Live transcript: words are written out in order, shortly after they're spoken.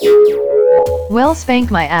Well, spank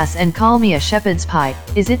my ass and call me a shepherd's pie.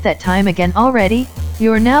 Is it that time again already?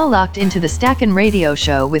 You're now locked into the Stackin radio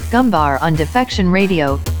show with Gumbar on Defection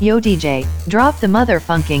Radio. Yo DJ, drop the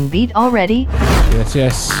motherfunking beat already? Yes,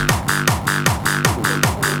 yes.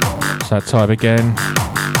 It's that time again.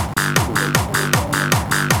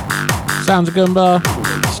 Sounds of Gumbar,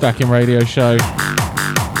 Stackin radio show.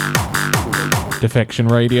 Defection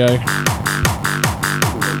Radio.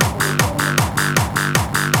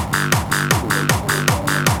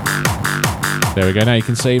 There we go, now you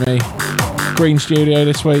can see me. Green studio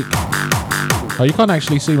this week. Oh, you can't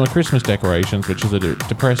actually see my Christmas decorations, which is a bit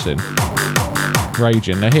depressing.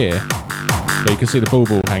 Raging, they're here. But you can see the ball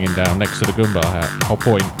hanging down next to the Gumbar hat. Whole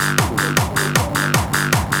point.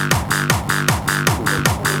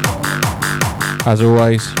 As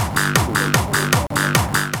always.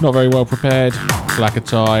 Not very well prepared. Lack of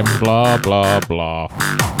time. Blah, blah, blah.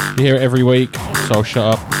 You hear it every week, so I'll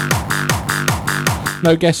shut up.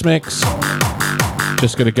 No guest mix.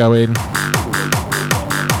 Just gonna go in.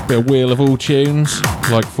 Bit of wheel of all tunes,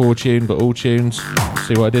 like Fortune, but all tunes.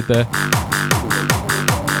 See what I did there?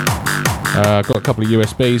 Got a couple of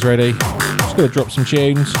USBs ready. Just gonna drop some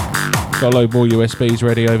tunes. Got a load more USBs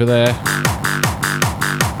ready over there.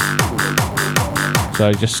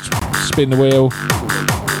 So just spin the wheel.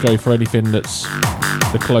 Go for anything that's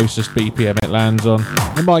the closest BPM it lands on.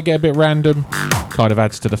 It might get a bit random. Kind of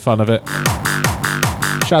adds to the fun of it.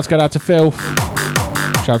 Shouts going out to Phil.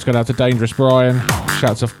 Shouts going out to Dangerous Brian.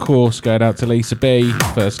 Shouts, of course, going out to Lisa B.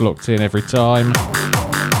 First locked in every time.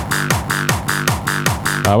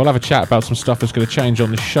 We'll have a chat about some stuff that's going to change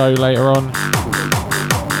on the show later on.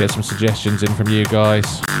 Get some suggestions in from you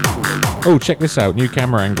guys. Oh, check this out. New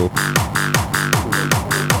camera angle.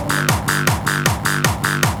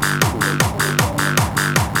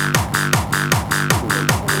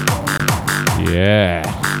 Yeah.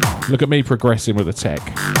 Look at me progressing with the tech.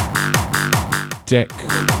 Deck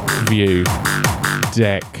view.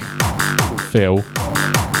 Deck. Phil.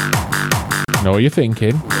 Know what you're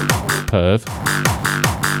thinking. Perv.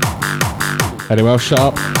 Anyway, I'll shut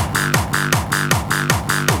up.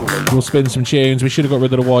 We'll spin some tunes. We should have got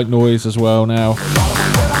rid of the white noise as well now.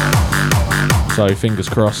 So, fingers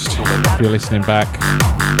crossed. If you're listening back.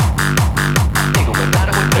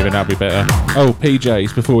 Maybe that'll be better. Oh,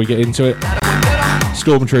 PJs before we get into it.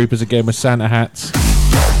 Stormtroopers again with Santa hats.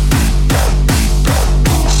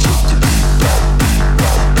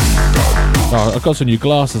 Oh, I've got some new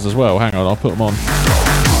glasses as well. Hang on, I'll put them on.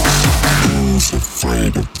 Who's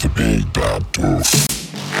afraid of the big bad wolf?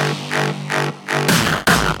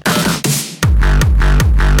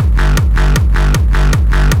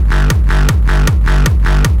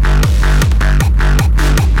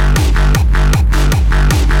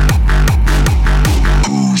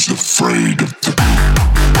 Who's afraid of the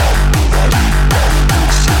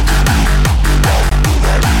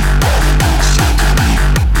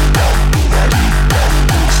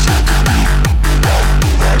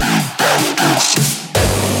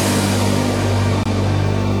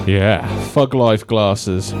Yeah, Fug Life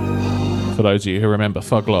glasses. For those of you who remember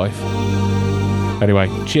Fug Life. Anyway,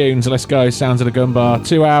 tunes, let's go. Sounds of the Gumbar.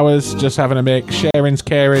 2 hours, just having a mix. Sharing's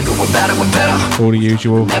caring. All the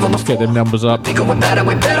usual. Let's get them numbers up. Shouts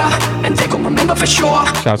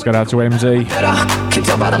going out to MZ. Can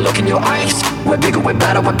tell by the look in your eyes. We're bigger, we're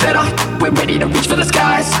better, we're better. We're ready to reach for the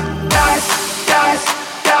skies. Guys, guys,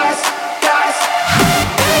 guys, guys.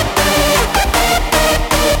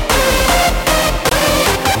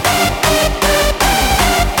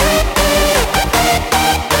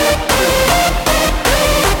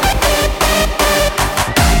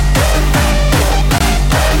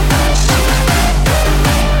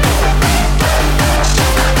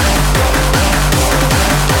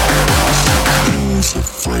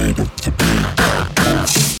 Afraid of the big bad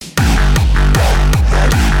wolf.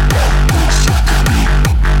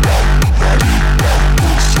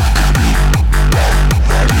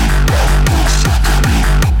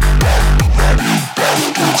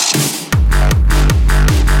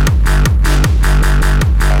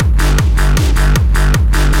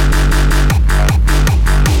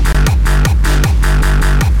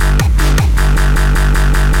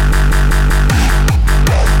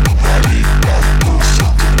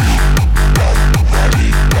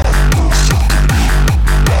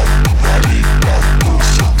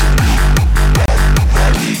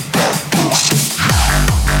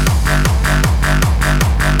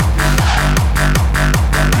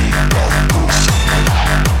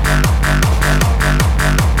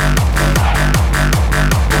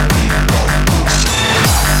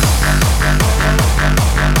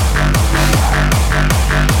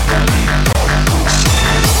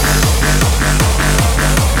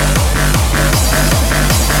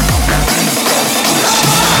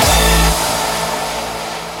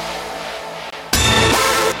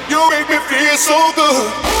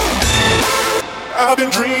 good. I've been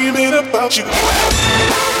dreaming about you.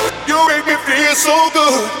 You make me feel so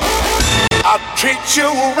good. I treat you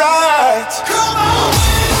right. Come on.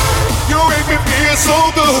 You make me feel so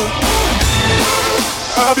good.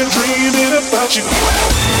 I've been dreaming about you.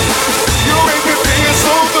 You make me feel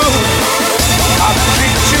so good. I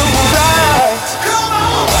treat you right. Come on.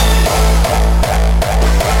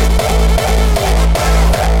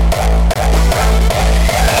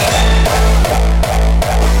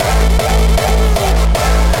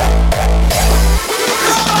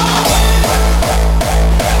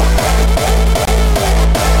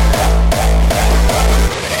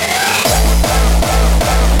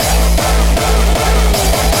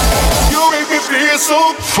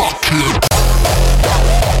 So fuck you.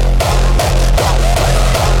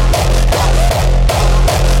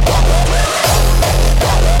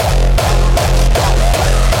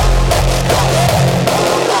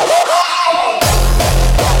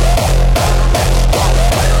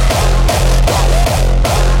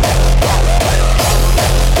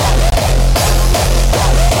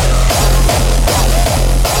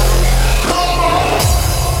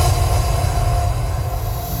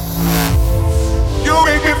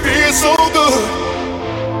 So good.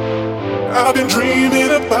 I've been dreaming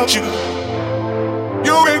about you.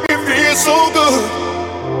 You make me feel so good.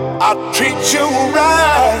 I treat you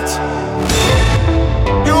right.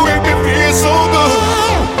 You make me feel so good.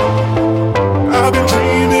 I've been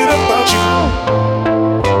dreaming about you.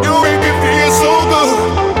 You make me feel so good.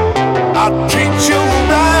 I treat you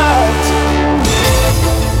right.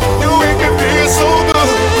 You make me feel so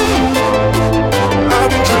good. I've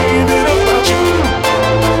been dreaming about you.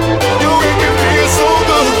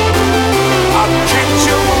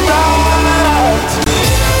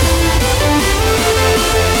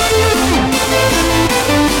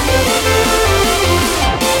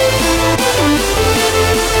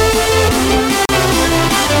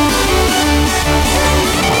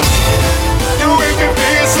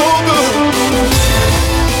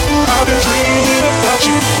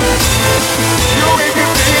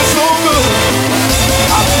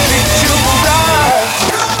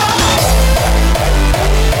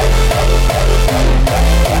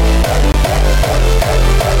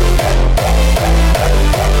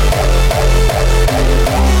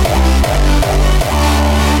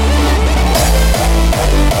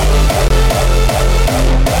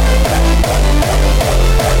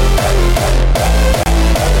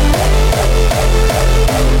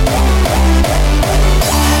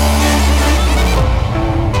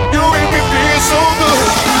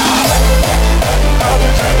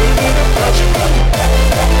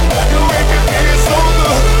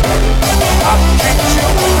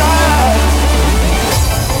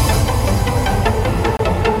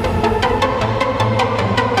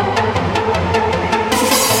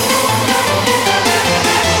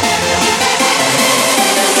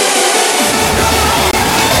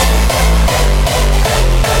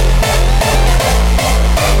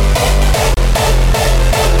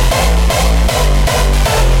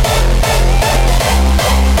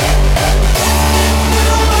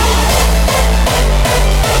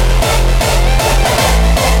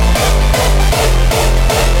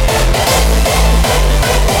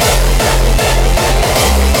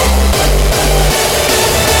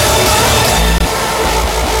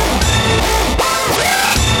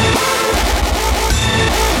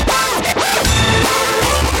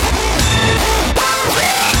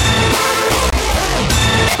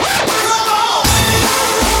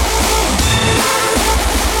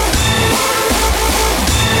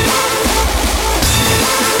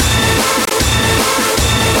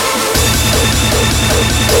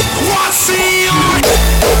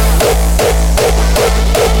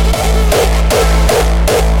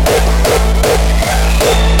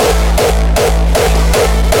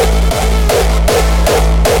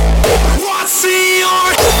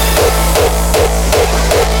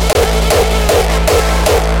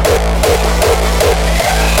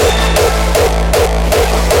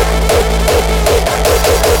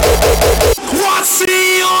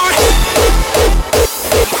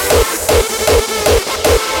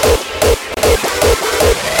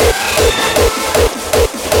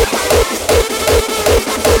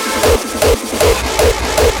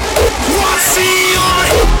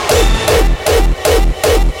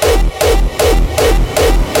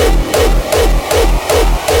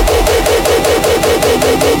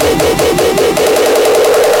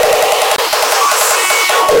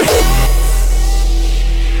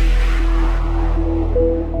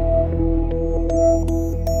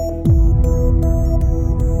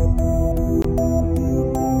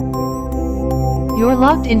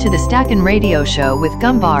 locked into the Stackin radio show with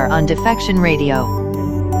Gumbar on Defection Radio.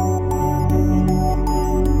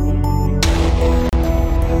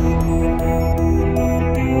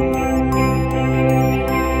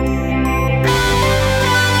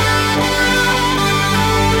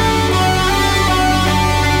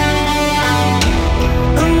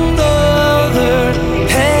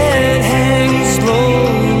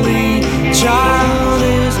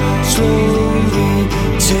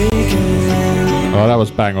 Oh, that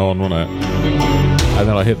was bang on, wasn't it? And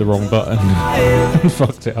then I hit the wrong button and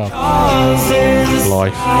fucked it up.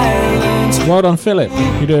 Life. Well done, Philip.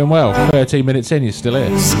 You're doing well. 13 minutes in, you're still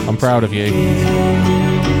here. I'm proud of you.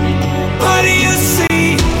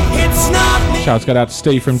 Shouts go out to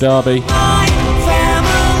Steve from Derby.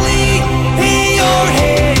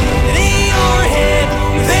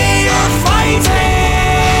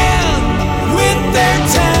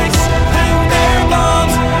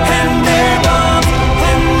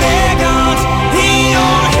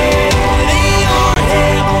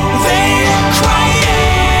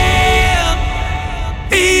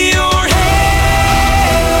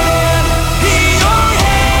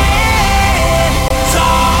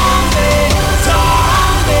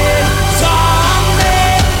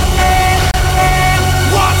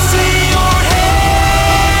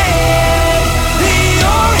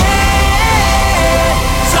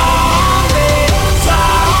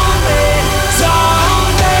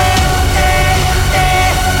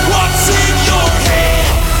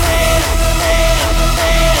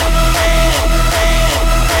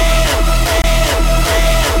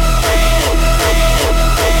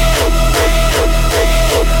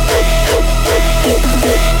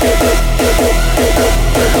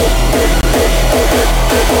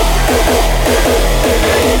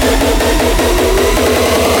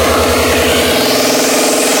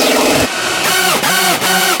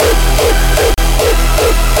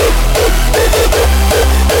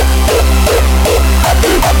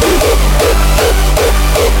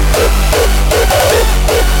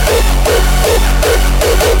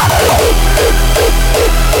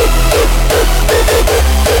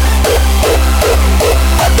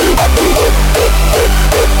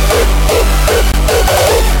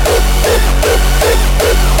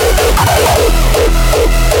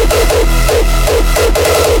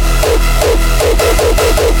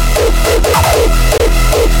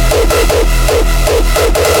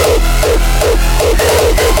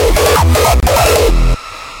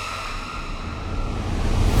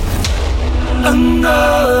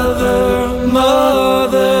 Another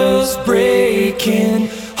mother's breaking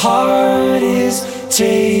heart is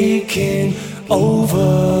taking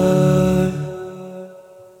over.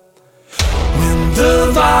 When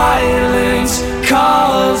the violence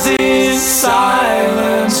causes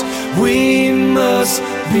silence, we must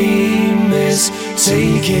be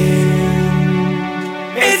mistaken.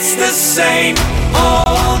 It's the same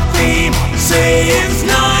old theme since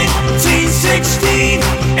 1916.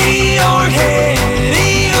 In your head,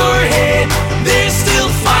 they're still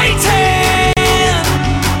fighting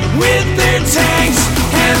with their tanks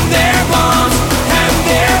and their bombs and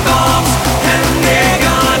their bombs and their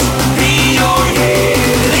guns. In your head,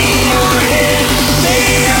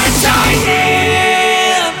 they are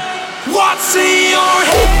dying. What's in your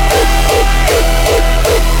head?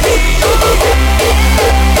 In your head,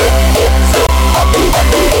 zombie.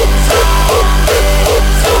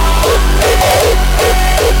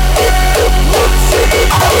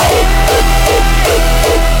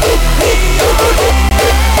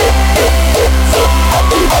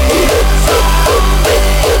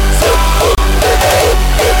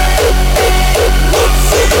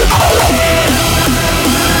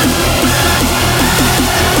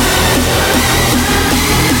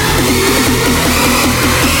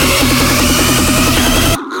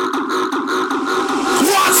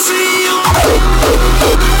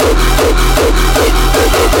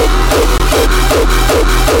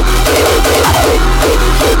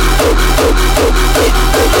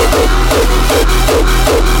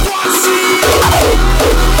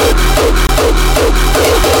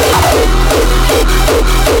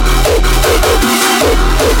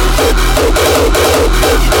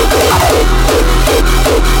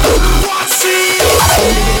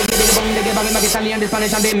 Italian, the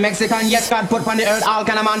Spanish and the Mexican. Yes, God put on the earth all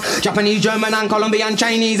kind of man. Japanese, German and Colombian,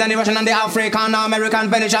 Chinese and the Russian and the African, American,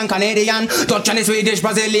 Venetian, Canadian, Dutch and the Swedish,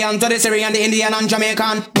 Brazilian, to the Syrian, the Indian and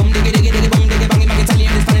Jamaican. Boom diggy diggy diggy boom diggy bang bang.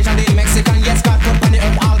 Italian, the Spanish and the Mexican. Yes, God put on the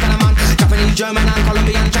earth all kind of man. Japanese, German and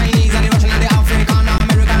Colombian, Chinese and the Russian and the African,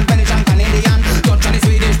 American, Venetian, Canadian, Dutch and the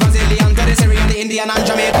Swedish, Brazilian, to the Syrian, the Indian and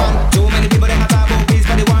Jamaican. Too many people them a talk about peace,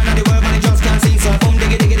 but the war and the world and they just can't see. So boom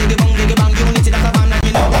diggy diggy diggy boom diggy bang. Unity that's a band.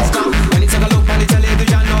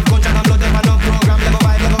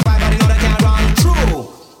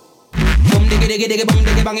 diggy diggy boom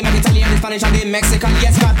diggy bang, make Italian, the Spanish and the Mexican.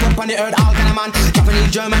 Yes, God put on the earth all kind of man. Japanese,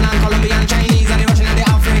 German and Colombian, Chinese and the Russian and the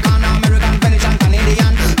African, American, Finnish and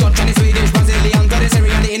Canadian, Dutch and the Swedish, Brazilian, to the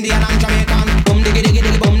Syrian, the Indian and Jamaican. Boom diggy diggy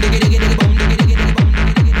diggy boom diggy diggy diggy boom diggy diggy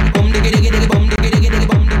diggy boom diggy diggy diggy boom diggy diggy diggy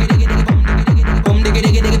boom diggy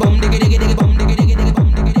diggy diggy boom diggy diggy diggy boom diggy diggy diggy boom diggy diggy diggy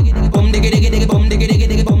boom diggy diggy diggy boom diggy diggy diggy boom diggy diggy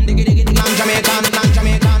diggy boom diggy diggy diggy and Jamaican and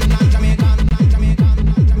Jamaican and Jamaican and Jamaican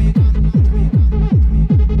and Jamaican.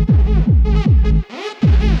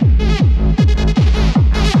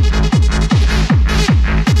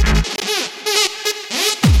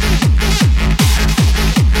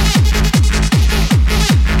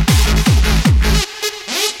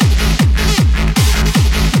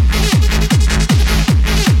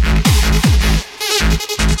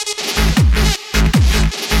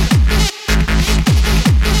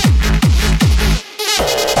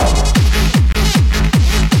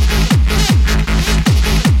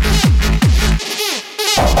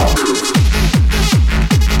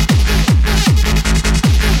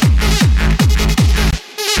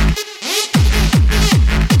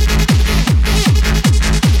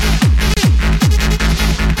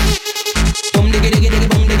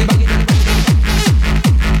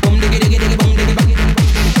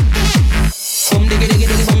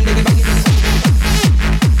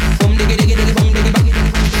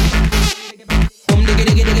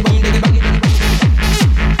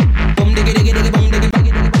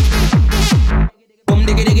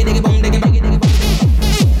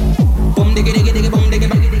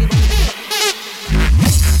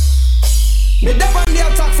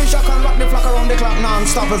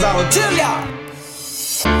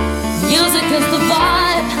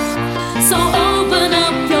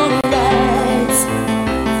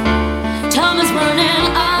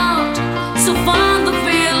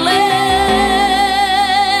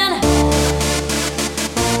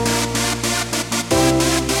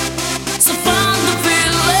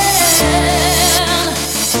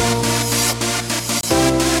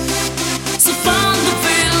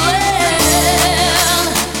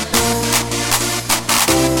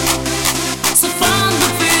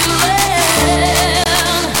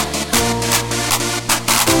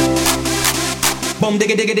 Boom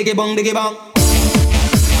diggy diggy diggy bong diggy bong.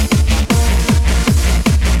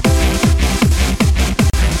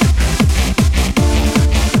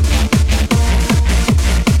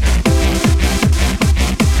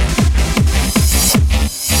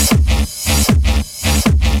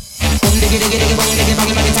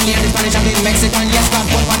 Mexican, yes, God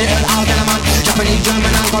put on the earth all kind of man. Japanese, German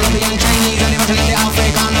and Colombian, Chinese and the Russian and the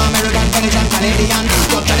African, American, Finnish and Canadian,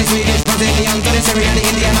 Dutch and the Swedish, Brazilian, to the Syrian, the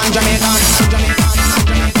Indian and Jamaican.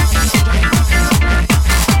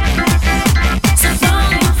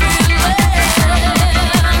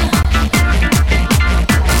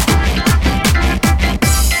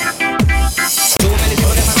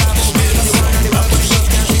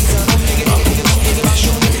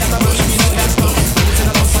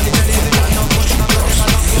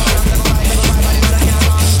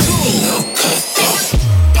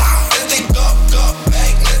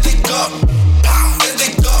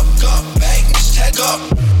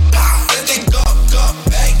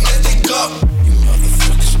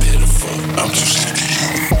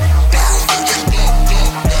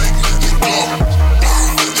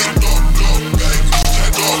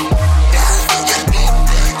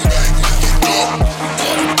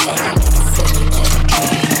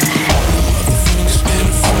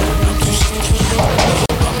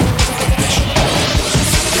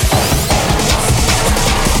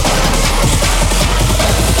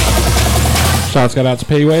 Shouts go out to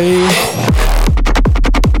Pee-wee.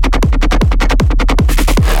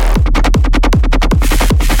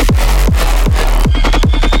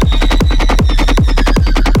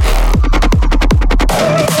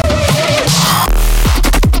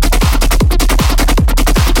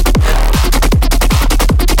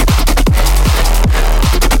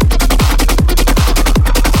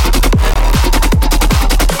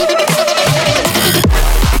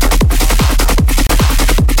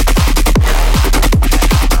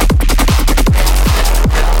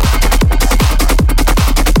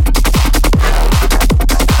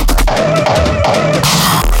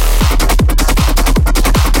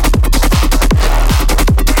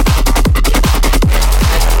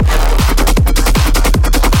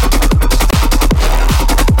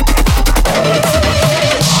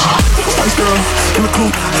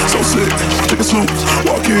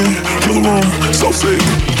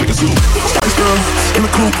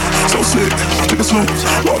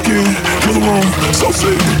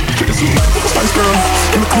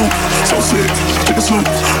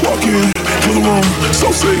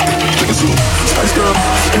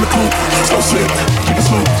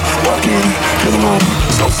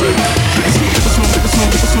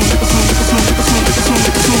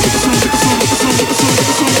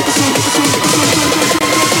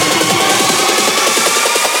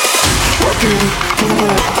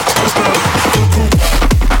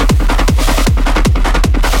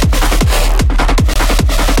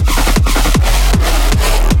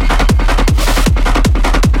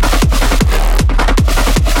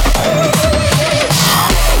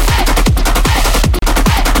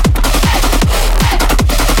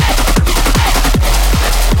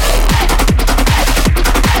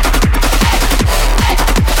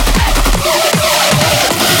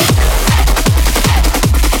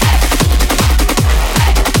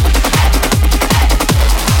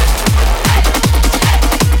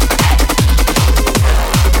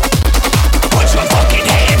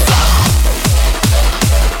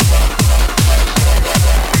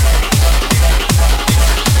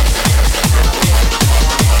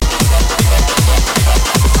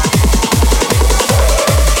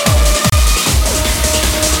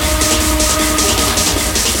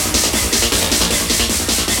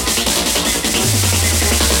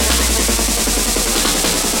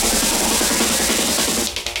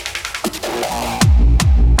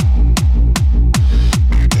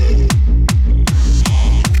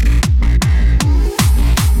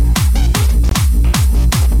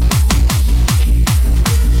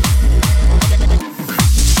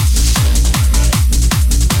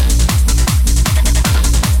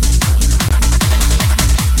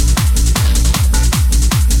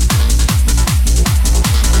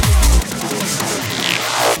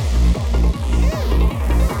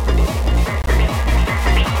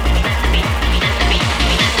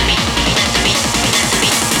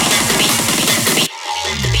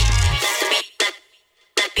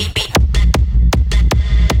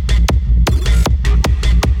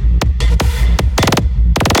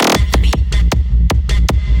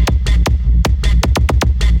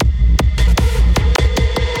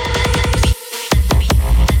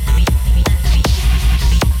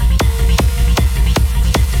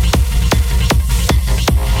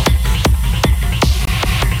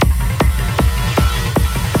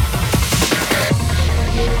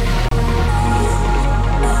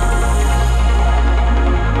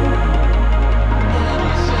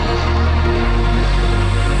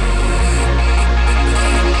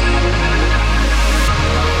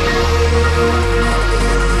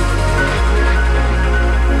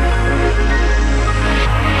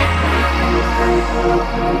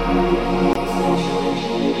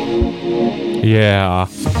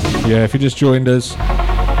 Yeah, if you just joined us,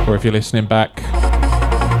 or if you're listening back,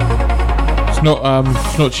 it's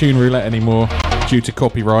not Tune Roulette anymore due to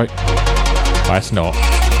copyright. Well, it's not,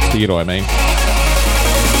 but you know what I mean.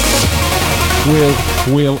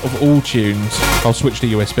 Wheel of all tunes. I'll switch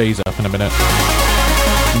the USBs up in a minute.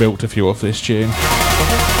 Milked a few off this tune.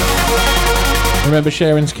 Remember,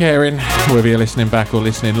 sharing's caring, whether you're listening back or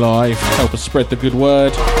listening live. Help us spread the good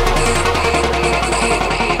word.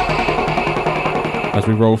 As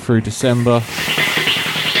we roll through December,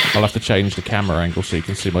 I'll have to change the camera angle so you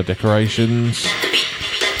can see my decorations.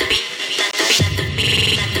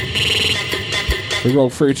 We roll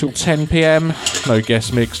through till 10 PM. No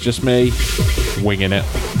guest mix, just me winging it.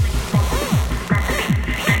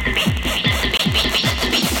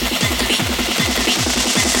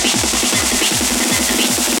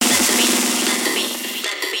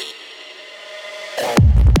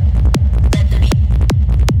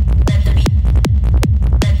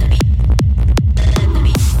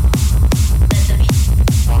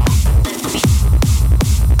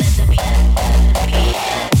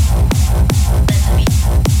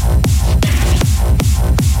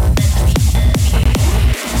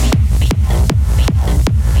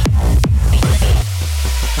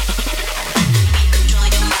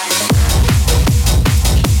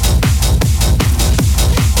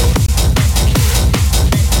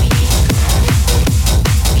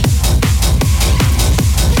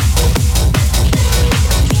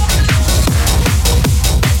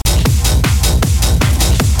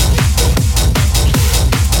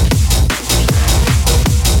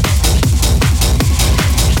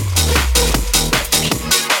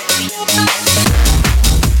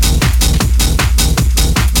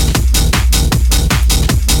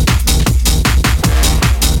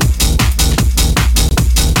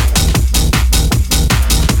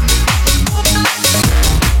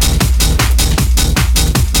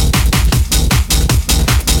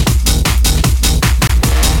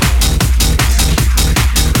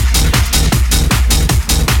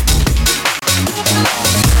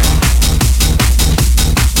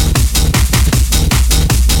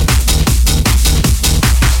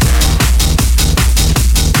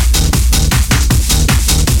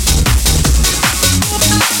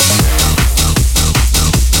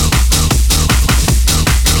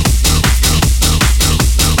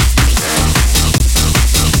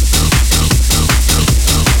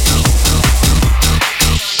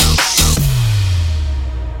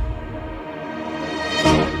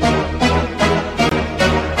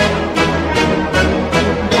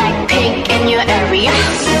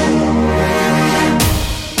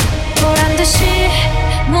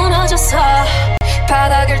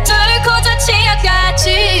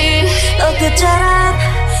 것처럼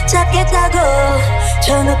잡겠다고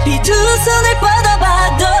저 높이 두 손을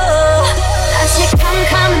뻗어봐도 다시 come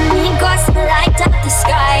come 이곳은 light up the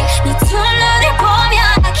sky 네 두 눈을 보면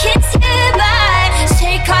I can't say goodbye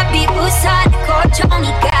실컷 비웃어 내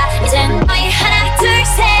고통이가 이젠 너희 하나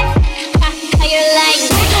둘셋 How you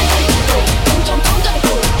like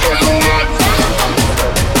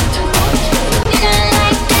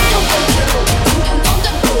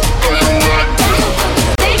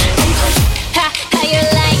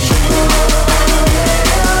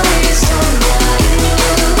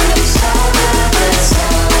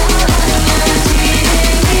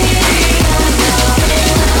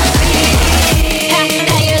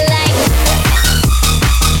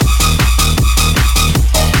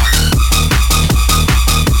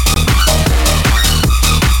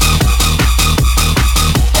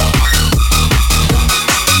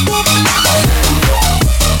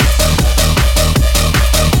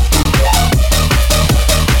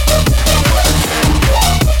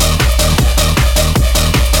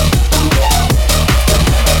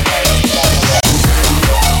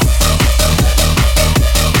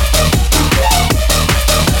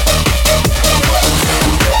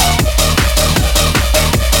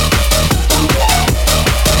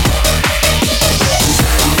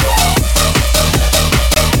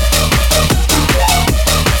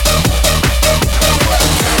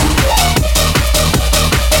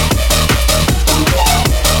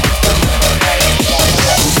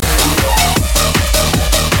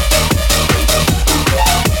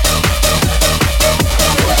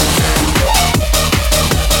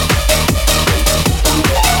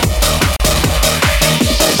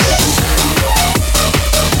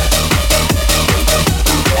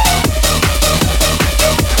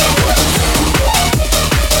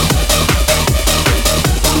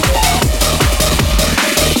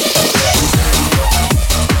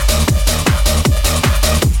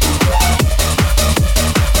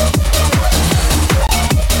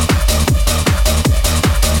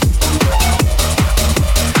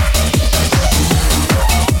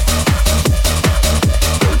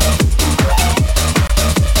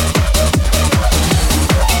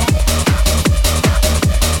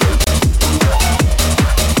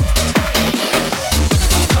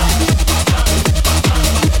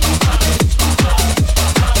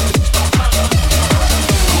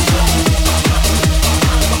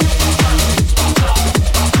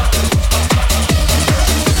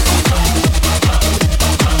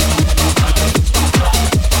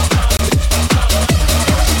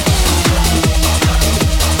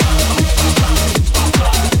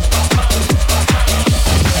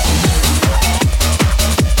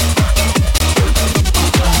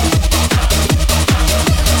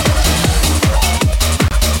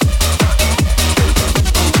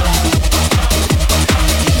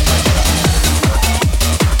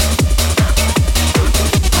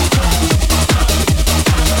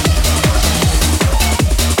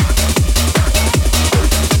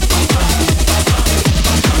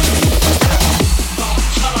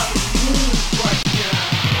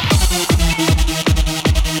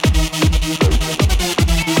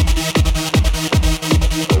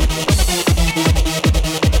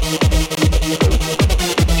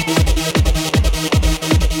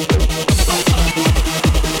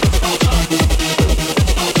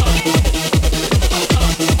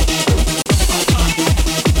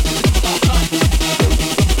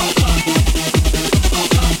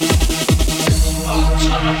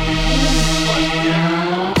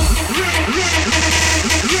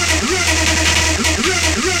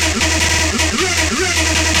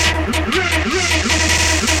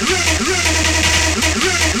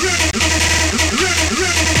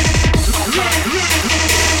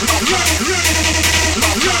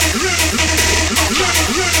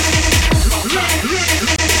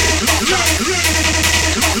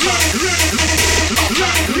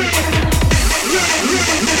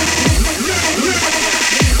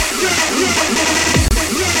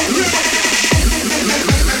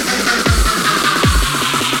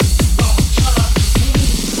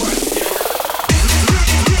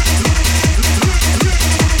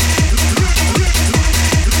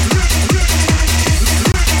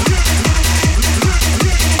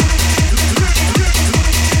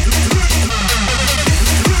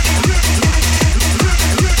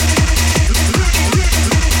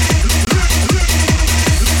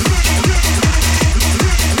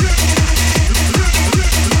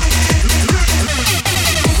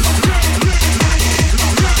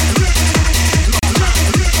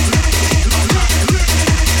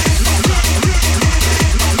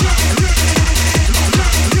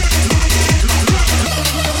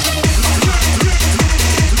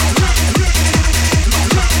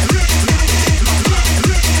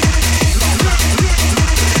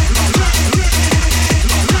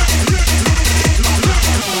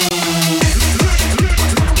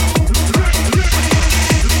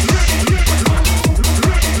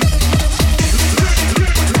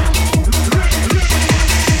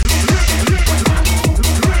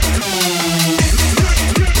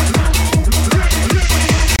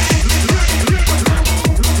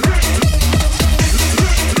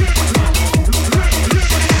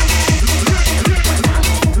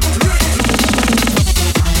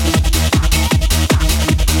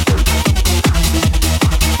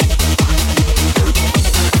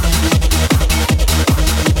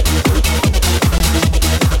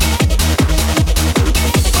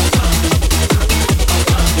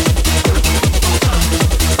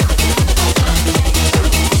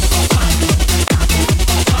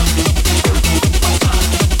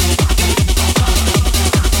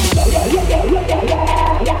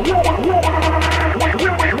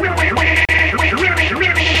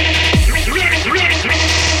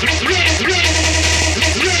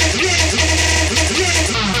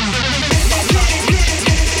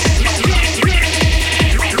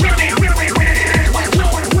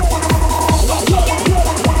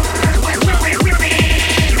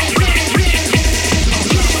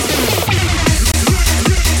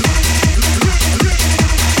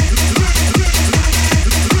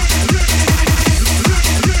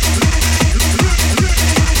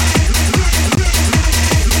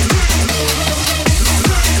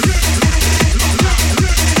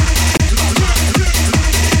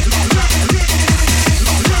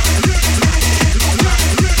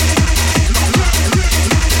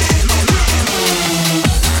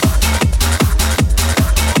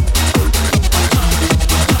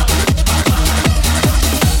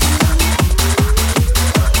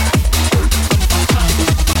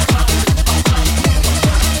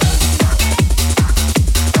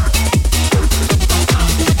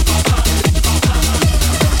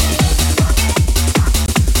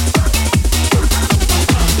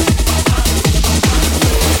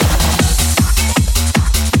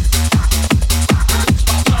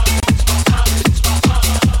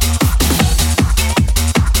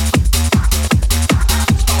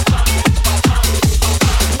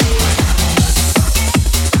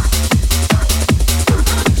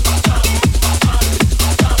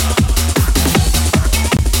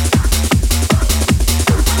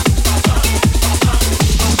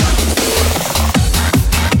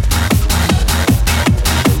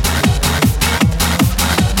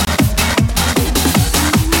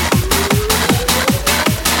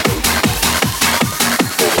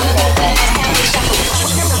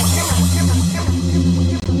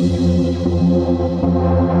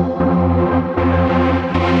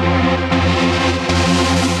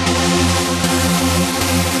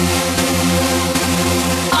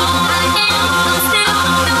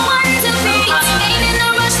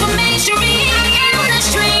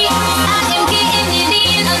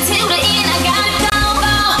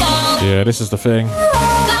Yeah, this is the thing.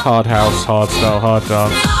 Hard house, hard style, hard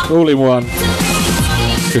dance, all in one.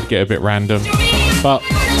 Could get a bit random, but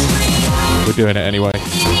we're doing it anyway.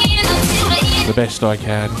 The best I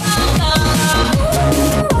can.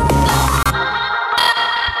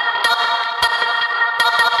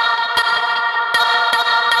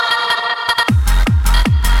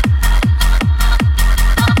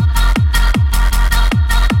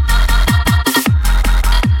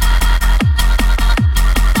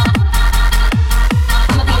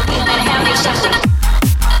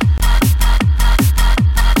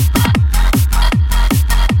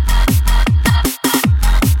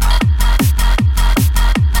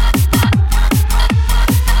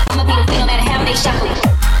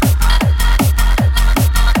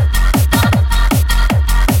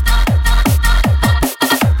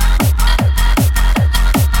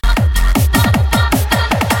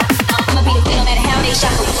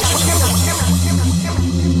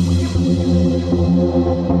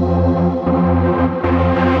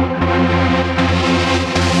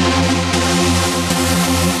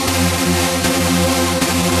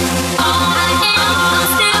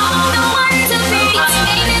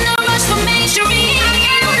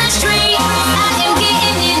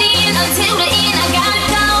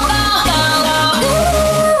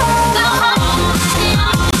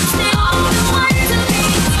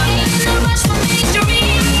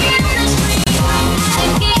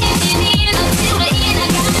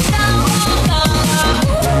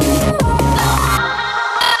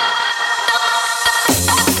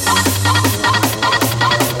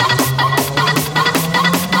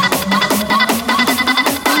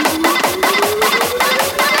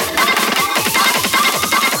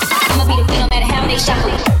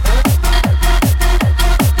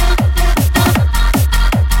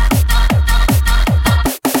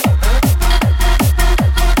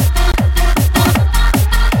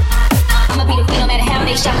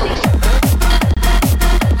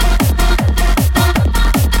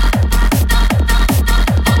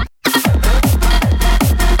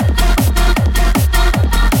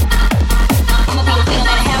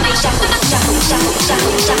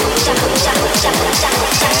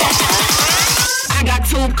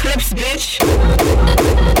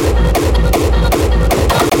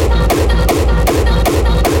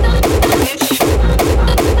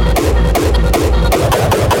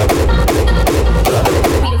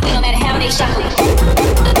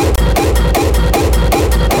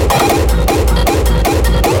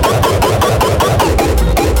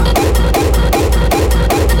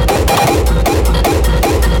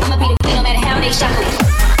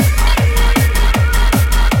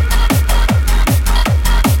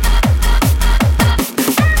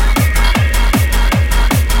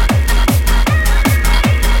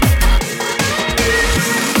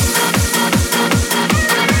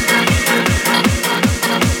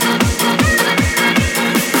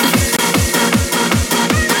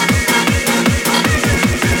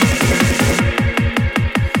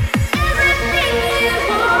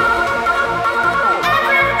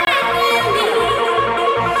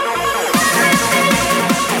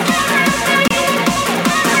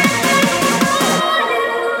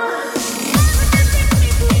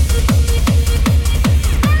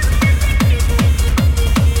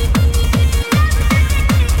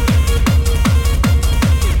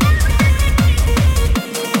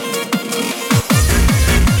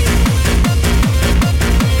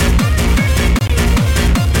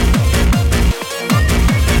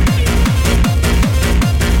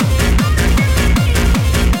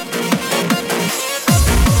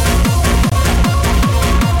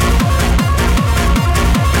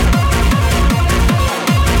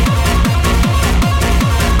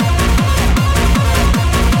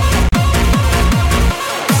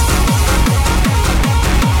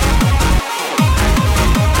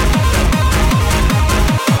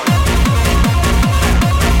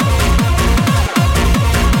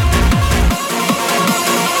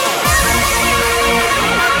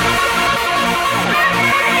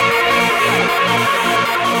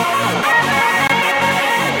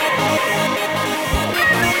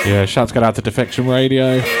 Yeah, shouts go out to Defection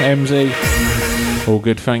Radio, MZ. All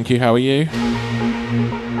good, thank you. How are you?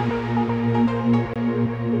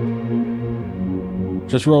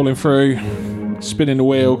 Just rolling through, spinning the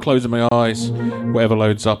wheel, closing my eyes. Whatever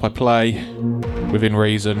loads up, I play within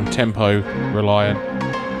reason, tempo reliant.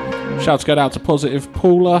 Shouts go out to Positive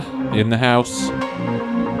Paula in the house.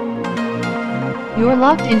 You're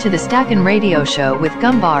locked into the Stackin Radio Show with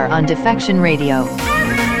Gumbar on Defection Radio.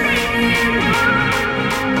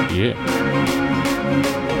 Yeah.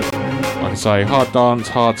 Like I say, hard dance,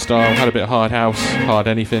 hard style, had a bit of hard house, hard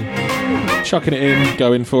anything. Chucking it in,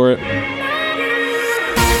 going for it.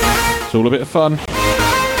 It's all a bit of fun.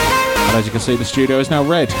 And as you can see, the studio is now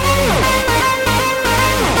red.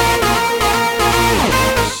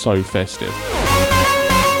 So festive.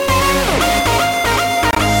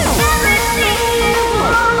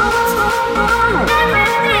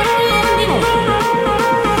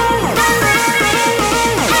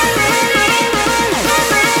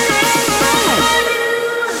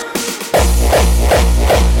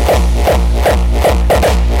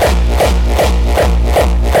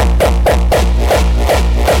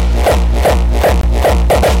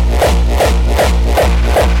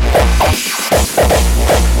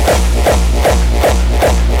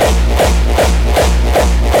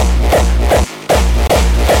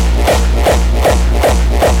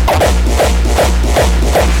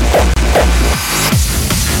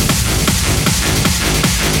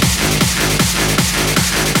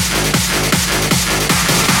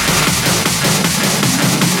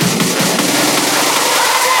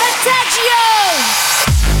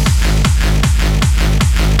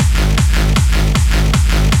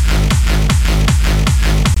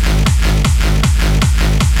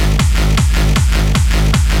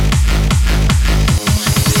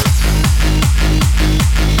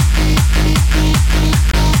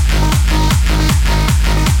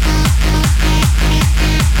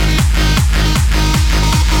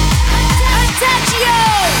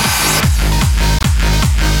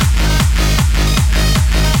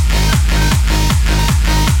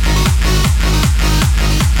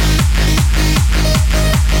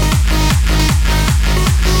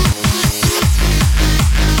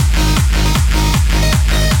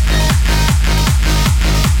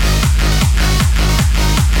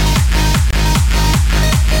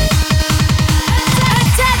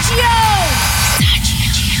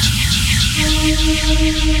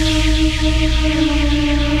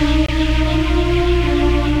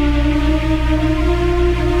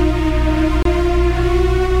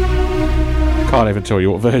 Can't even tell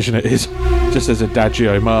you what version it is. Just as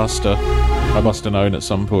Adagio Master. I must have known at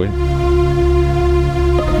some point.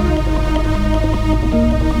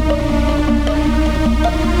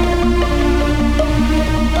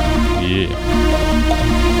 Yeah.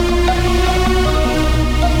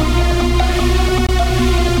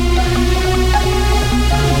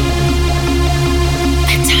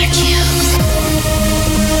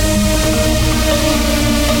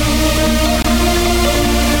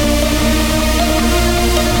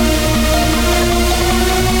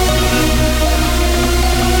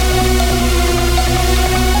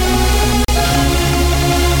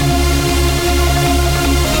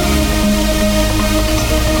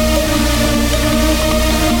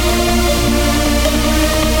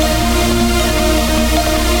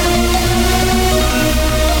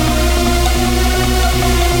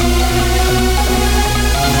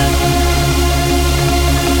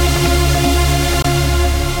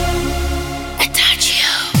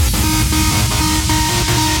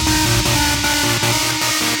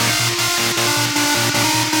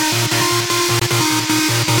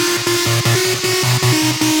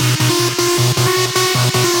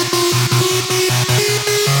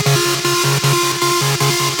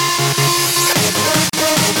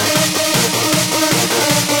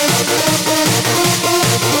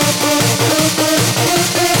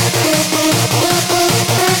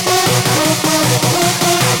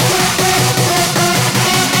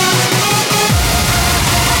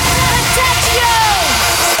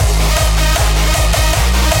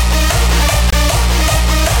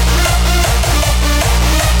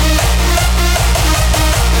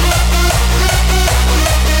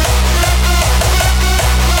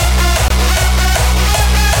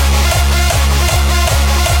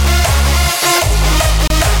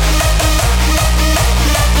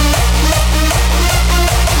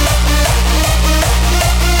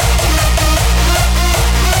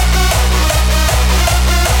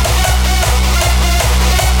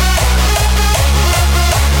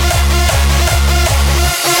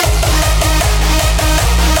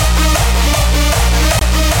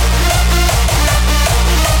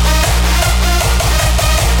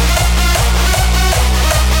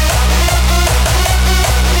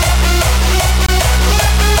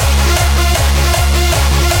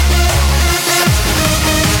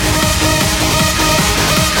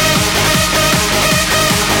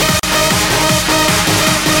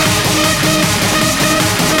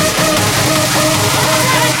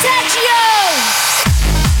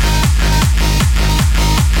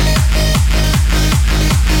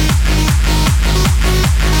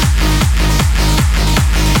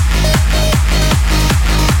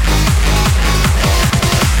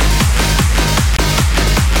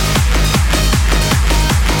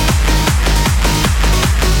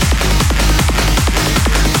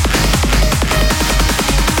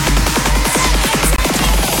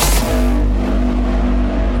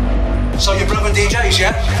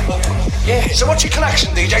 yeah? Yeah, so what's your collection,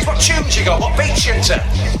 DJs? What tunes you got? What beats you into?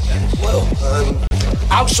 Well,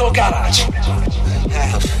 house or garage?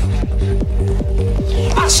 house.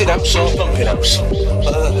 Acid house or pumping house?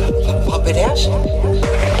 Pumping house?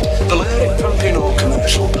 Balearic pumping or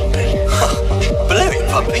commercial pumping? Balearic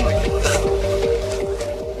pumping?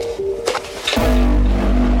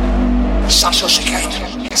 Sash or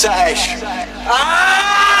chicane? Sash.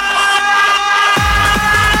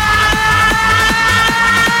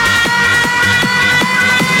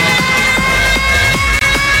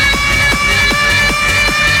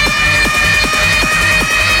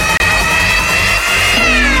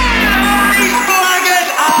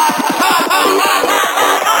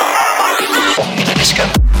 Let's go.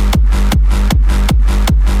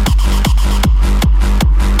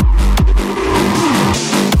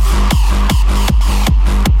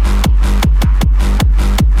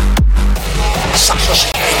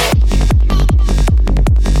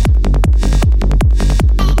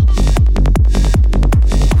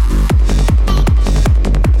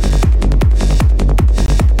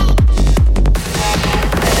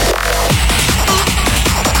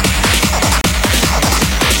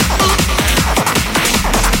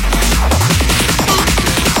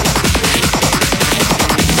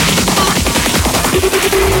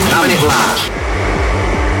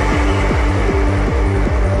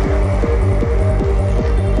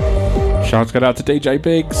 Shouts go out to DJ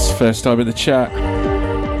Biggs, first time in the chat.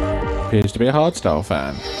 Appears to be a hardstyle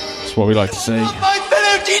fan. That's what we like to see. My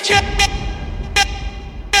fellow DJ!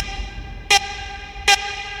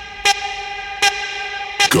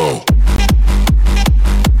 Go.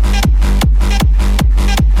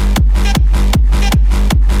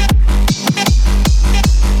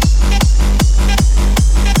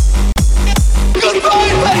 Goodbye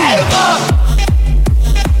forever!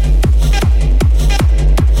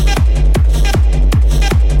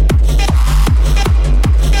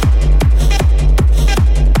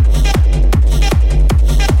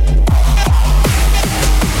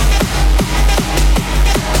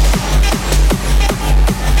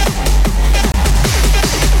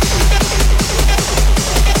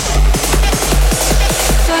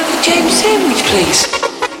 Sandwich, please.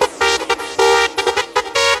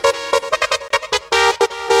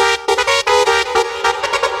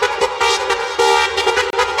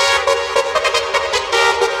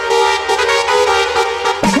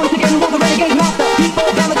 Once again, will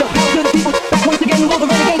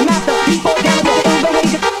the renegade master before damage of power to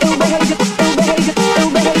the people. Back once again, will the renegade master before damage of ill behavior, ill behavior, ill behavior, ill behavior, ill behavior, ill behavior,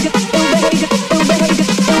 ill behavior,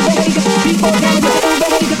 before damage of ill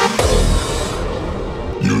behavior.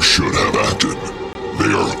 You should have acted.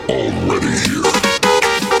 They are already here.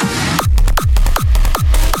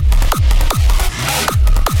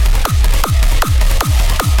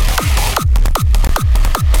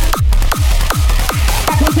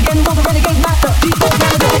 Back once again, will the renegade master before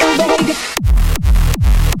damage of ill behavior.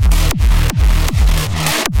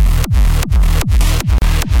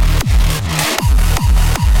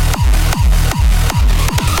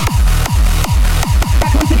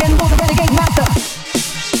 Back once again, will the renegade master. Once again, will the renegade master before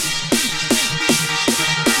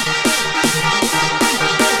damage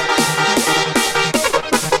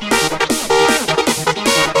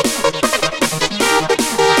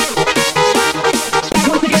of power to the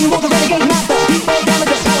people. Once again, will the renegade master before damage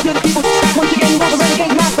of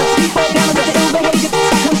ill behavior.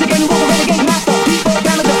 Once again, will the renegade master before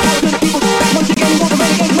damage of power to the people. Once again, will the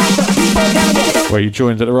renegade master before damage of ill. Well, you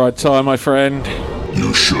joined at the right time, my friend.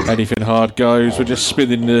 You should. Anything hard goes. We're just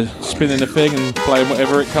spinning the thing and playing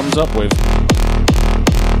whatever it comes up with.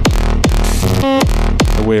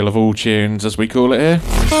 The wheel of all tunes, as we call it here.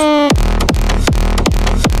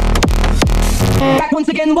 Back once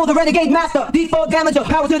again, will the renegade master before damage of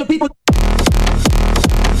power to the people.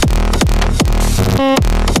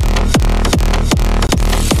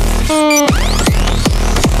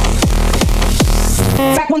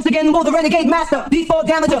 Back once again, will the renegade master before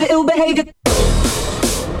damage of the ill behavior.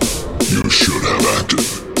 You should have acted.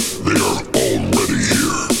 They are already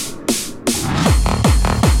here.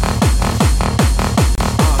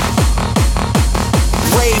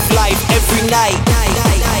 Rave life every night.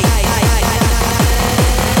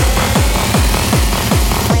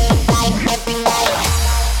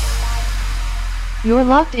 You're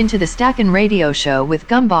locked into the Stackin radio show with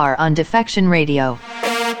Gumbar on Defection Radio.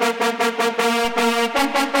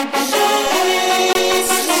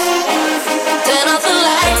 Turn off the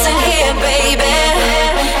lights in here, baby.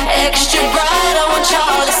 Extra bright, I want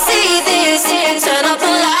y'all to see this. Turn off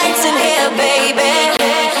the lights in here, baby.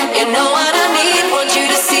 You know what I need, want you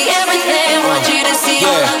to see everything. Want you to see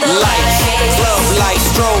all of the Lights, lights. club lights,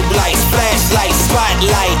 strobe lights, flashlights,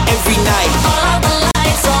 spotlight every night. All of the lights.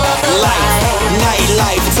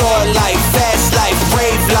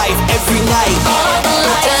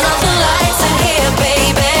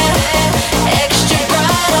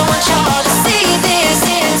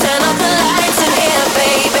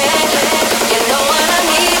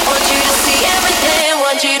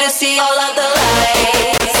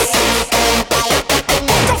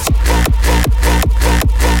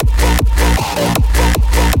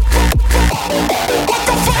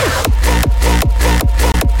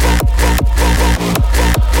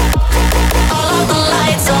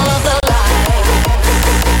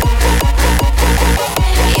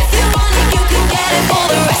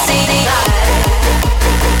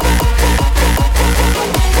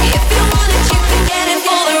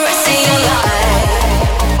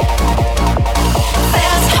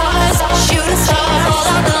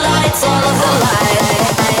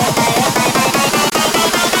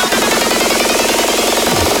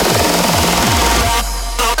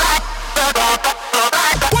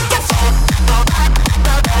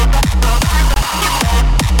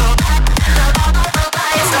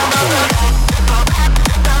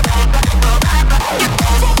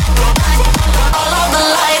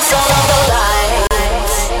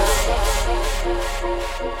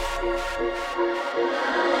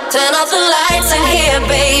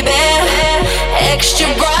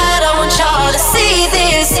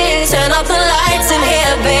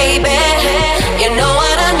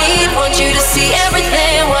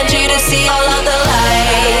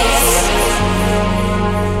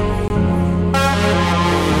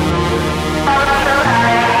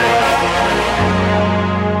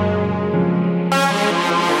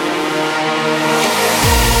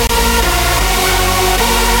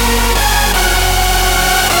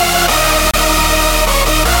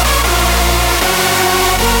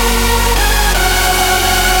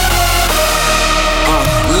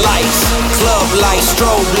 lights,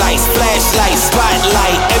 strobe lights, flashlights,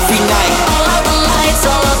 spotlight every night. All of the lights,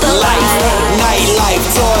 all of the Life, lights. night life,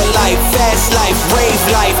 toy life, fast life,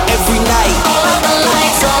 rave life every night. All of the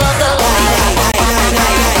lights, all of the lights.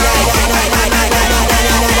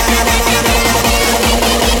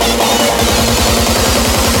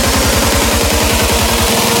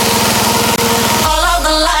 All of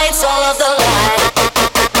the lights, all of the lights.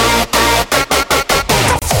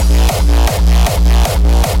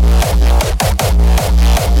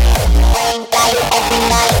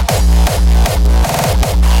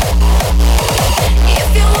 If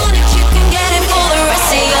you want it, you can get it for the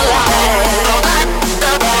rest of your life.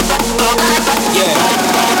 Yeah.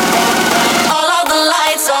 All of the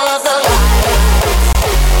lights, all of the lights.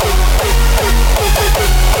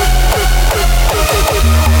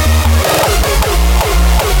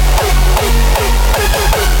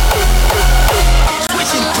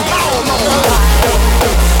 Switching to power mode.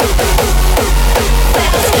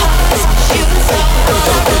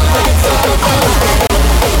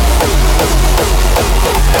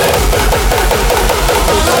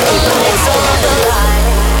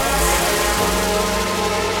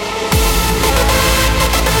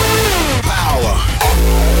 Power,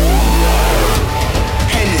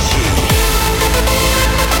 energy,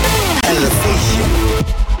 elevation,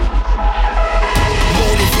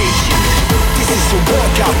 motivation. This is a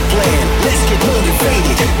workout plan. Let's get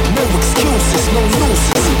motivated. No excuses, no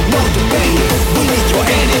losers, no debating. We need your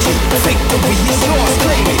energy. Victory is yours,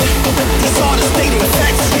 claim it. These are the stating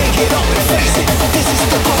facts. Yeah, get up and face it. This is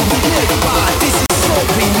the code we live by. This is what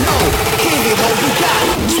we know. Give it all you got.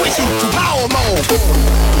 Switching to power mode.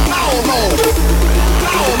 Power mode.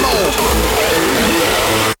 Power mode.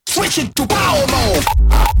 Switching to power mode.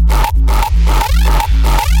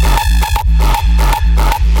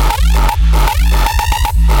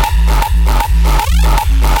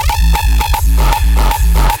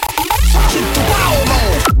 Switching to power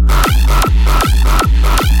mode.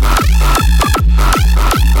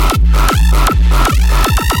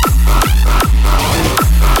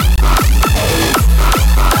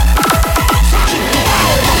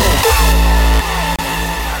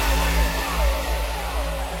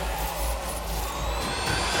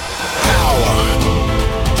 Power,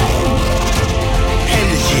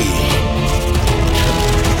 energy,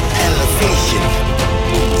 elevation,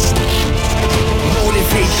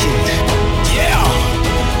 motivation. Yeah.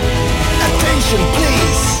 Attention,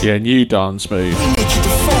 please. Yeah, new dance move. We need you to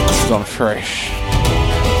focus. 'Cause I'm fresh.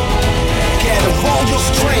 Gather all your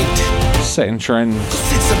strength. Setting trends.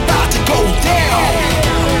 'Cause it's about to go down.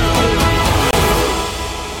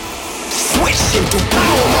 Switch into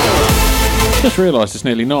power mode. Just realised it's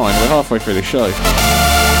nearly 9. We're halfway through the show.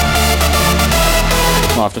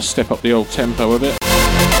 Might have to step up the old tempo a bit.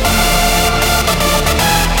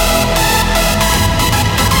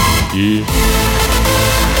 Yeah.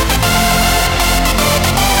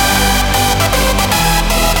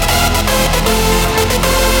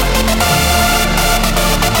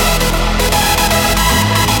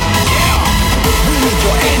 We need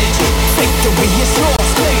your energy. Victory is yours,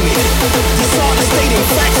 claim it. These are the stating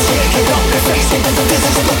facts. Yeah, get up and face it. This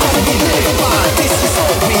is the code we live by. This is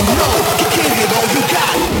all we know. Give it all you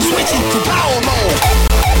got. Switching to power mode.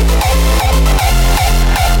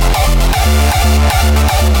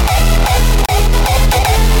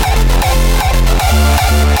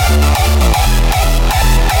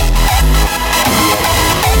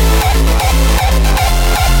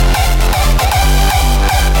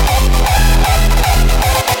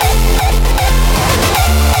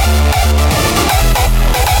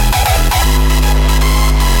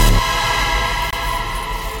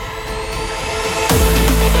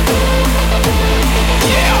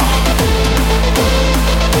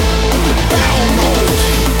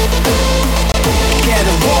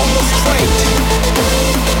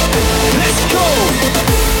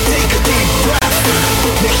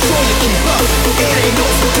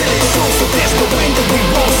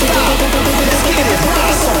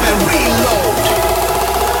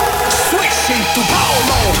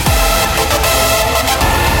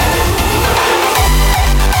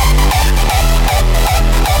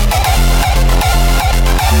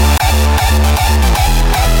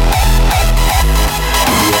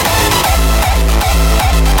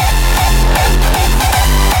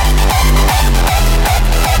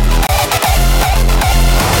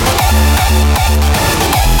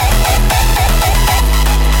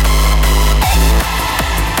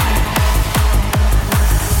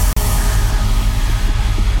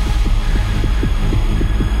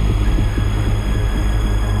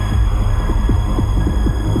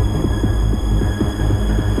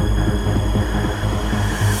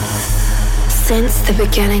 Since the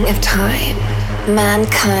beginning of time,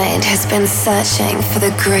 mankind has been searching for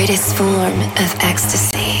the greatest form of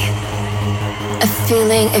ecstasy, a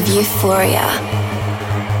feeling of euphoria.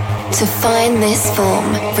 To find this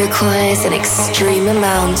form requires an extreme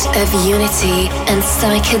amount of unity and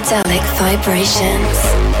psychedelic vibrations.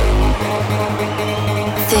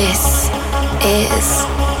 This is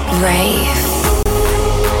rave.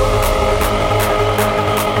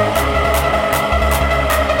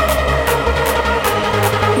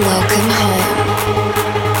 Welcome home.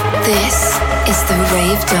 This is the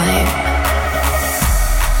Rave Dome.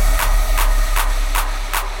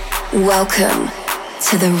 Welcome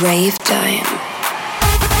to the Rave Dome.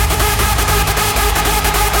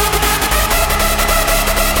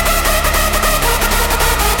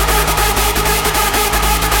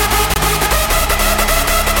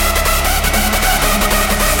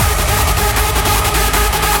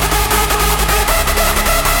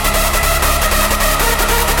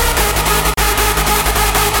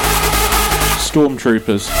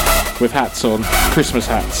 Stormtroopers with hats on, Christmas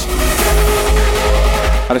hats.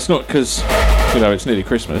 And it's not because, it's nearly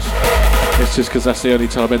Christmas. It's just because that's the only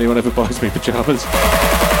time anyone ever buys me pyjamas.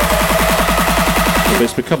 But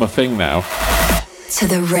it's become a thing now. To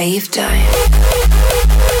the Rave Dome.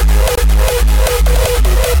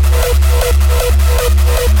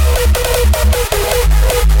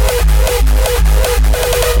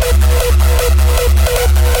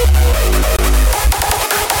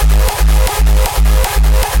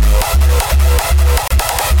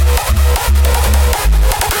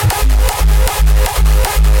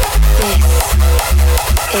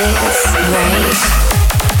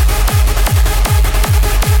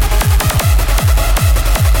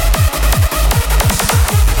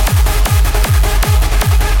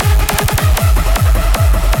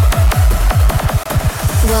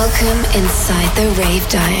 Inside the Rave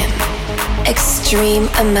Dome, extreme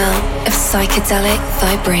amount of psychedelic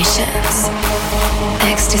vibrations,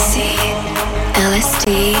 ecstasy,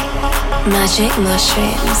 LSD, magic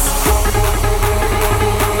mushrooms.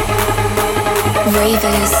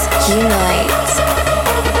 Ravers unite.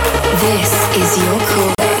 This is your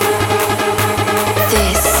calling.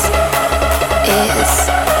 This is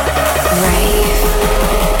rave.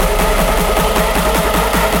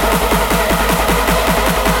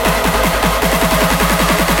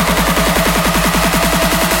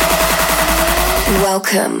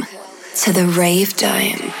 Welcome to the Rave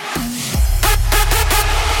Dome.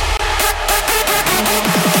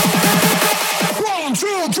 1,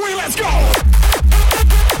 2, 3, let's go!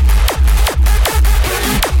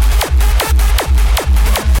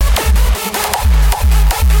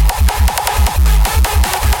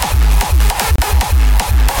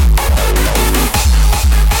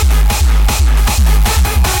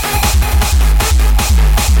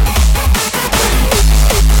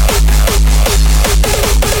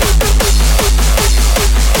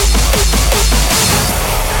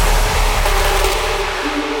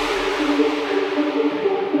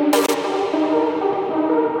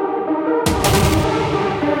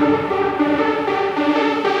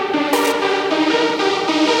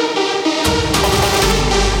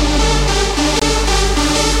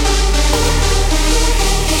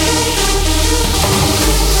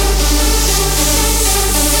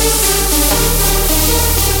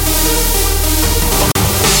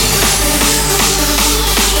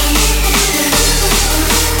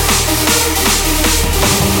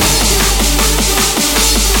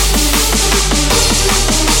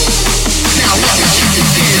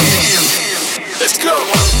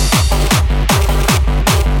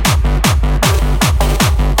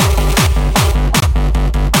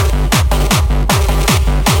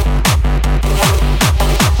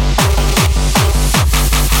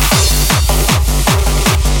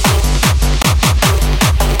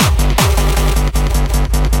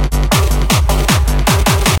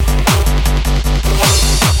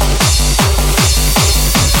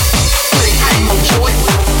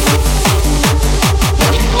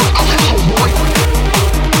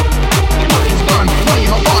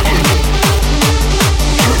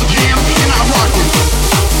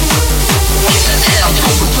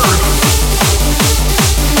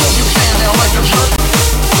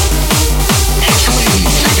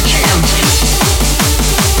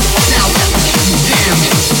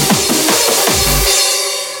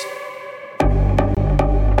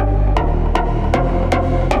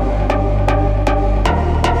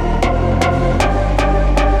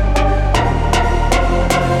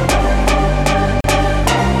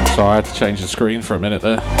 I had to change the screen for a minute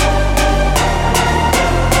there.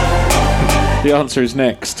 The answer is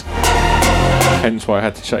next. Hence why I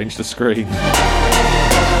had to change the screen.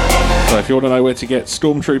 So if you want to know where to get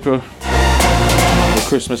Stormtrooper or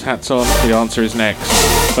Christmas hats on, the answer is next.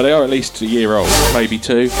 But they are at least a year old, maybe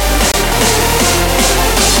 2.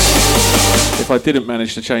 If I didn't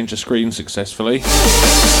manage to change the screen successfully,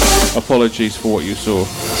 apologies for what you saw.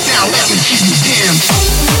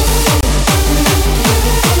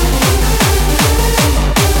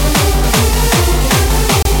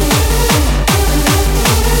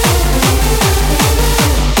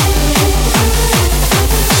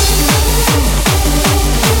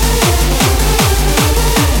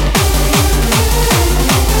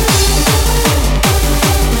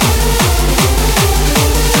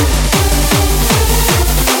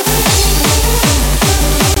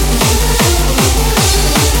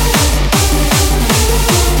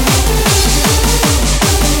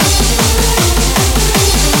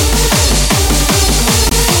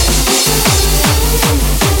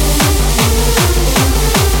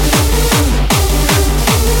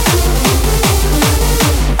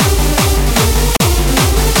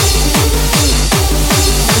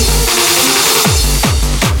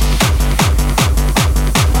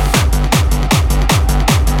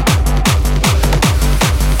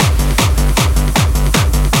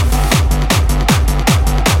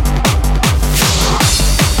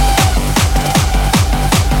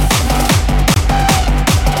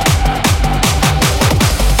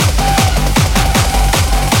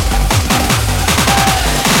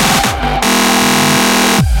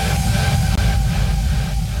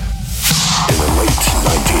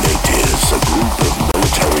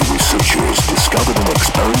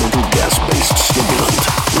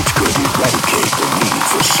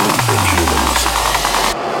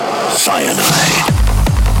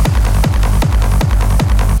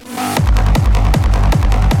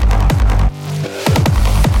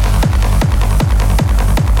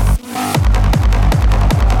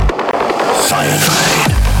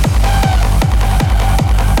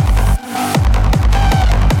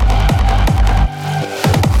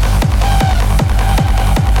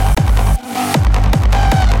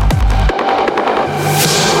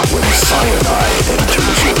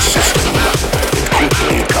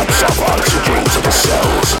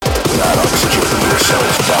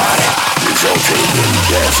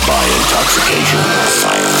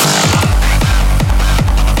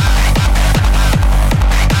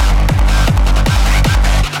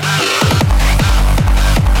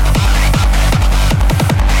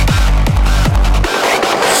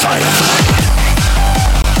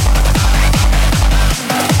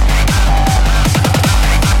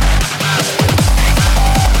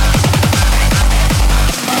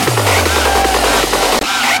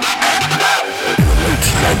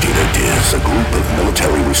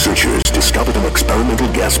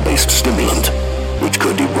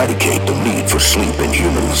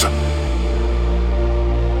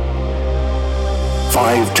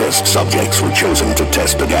 Subjects were chosen to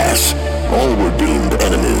test the gas. All were deemed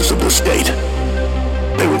enemies of the state.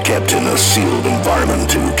 They were kept in a sealed environment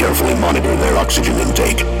to carefully monitor their oxygen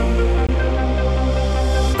intake.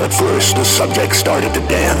 At first, the subjects started to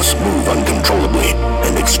dance, move uncontrollably,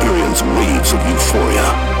 and experience waves of euphoria.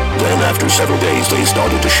 Then, after several days, they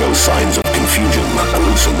started to show signs of confusion,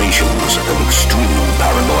 hallucinations, and extreme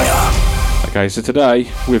paranoia. Okay, so today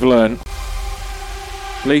we've learned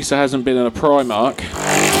Lisa hasn't been in a Primark.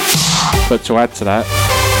 But to add to that,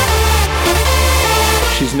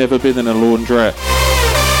 she's never been in a laundrette.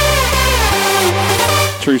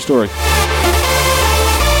 True story.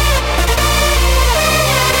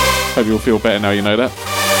 Hope you'll feel better now you know that.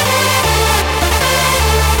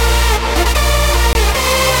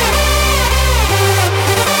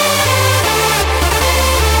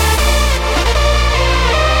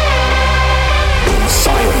 When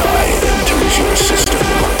cyanide enters your system,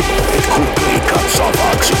 it quickly cuts off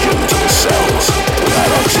oxygen to the cells.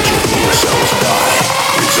 Without oxygen, your cells die,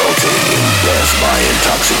 resulting in death by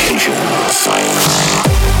intoxication with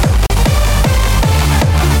cyanide.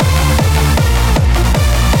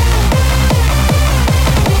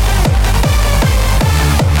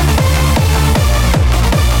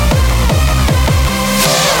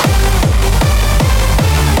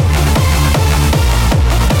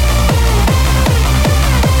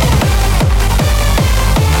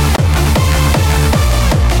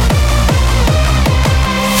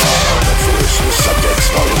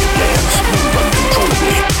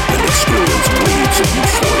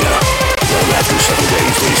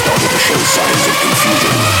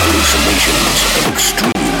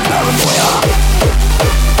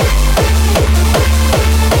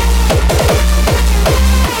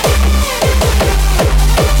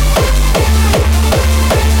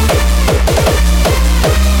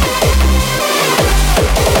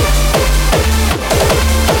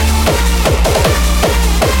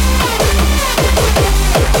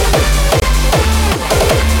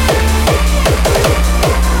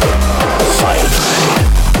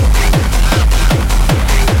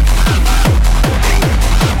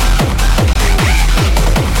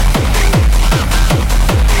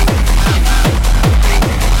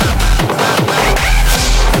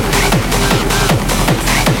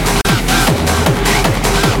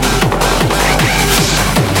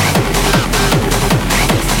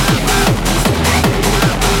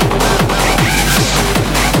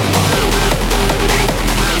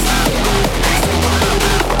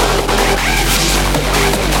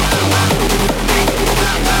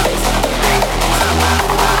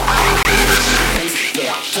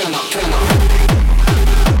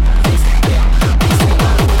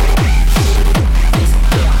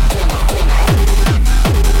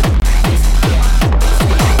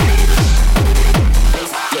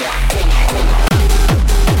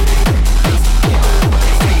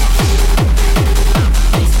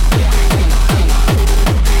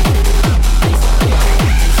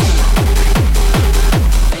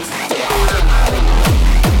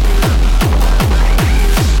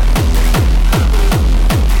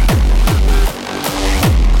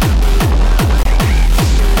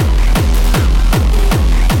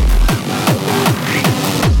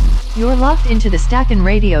 You're locked into the Stackin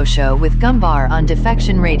Radio Show with Gumbar on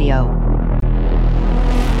Defection Radio.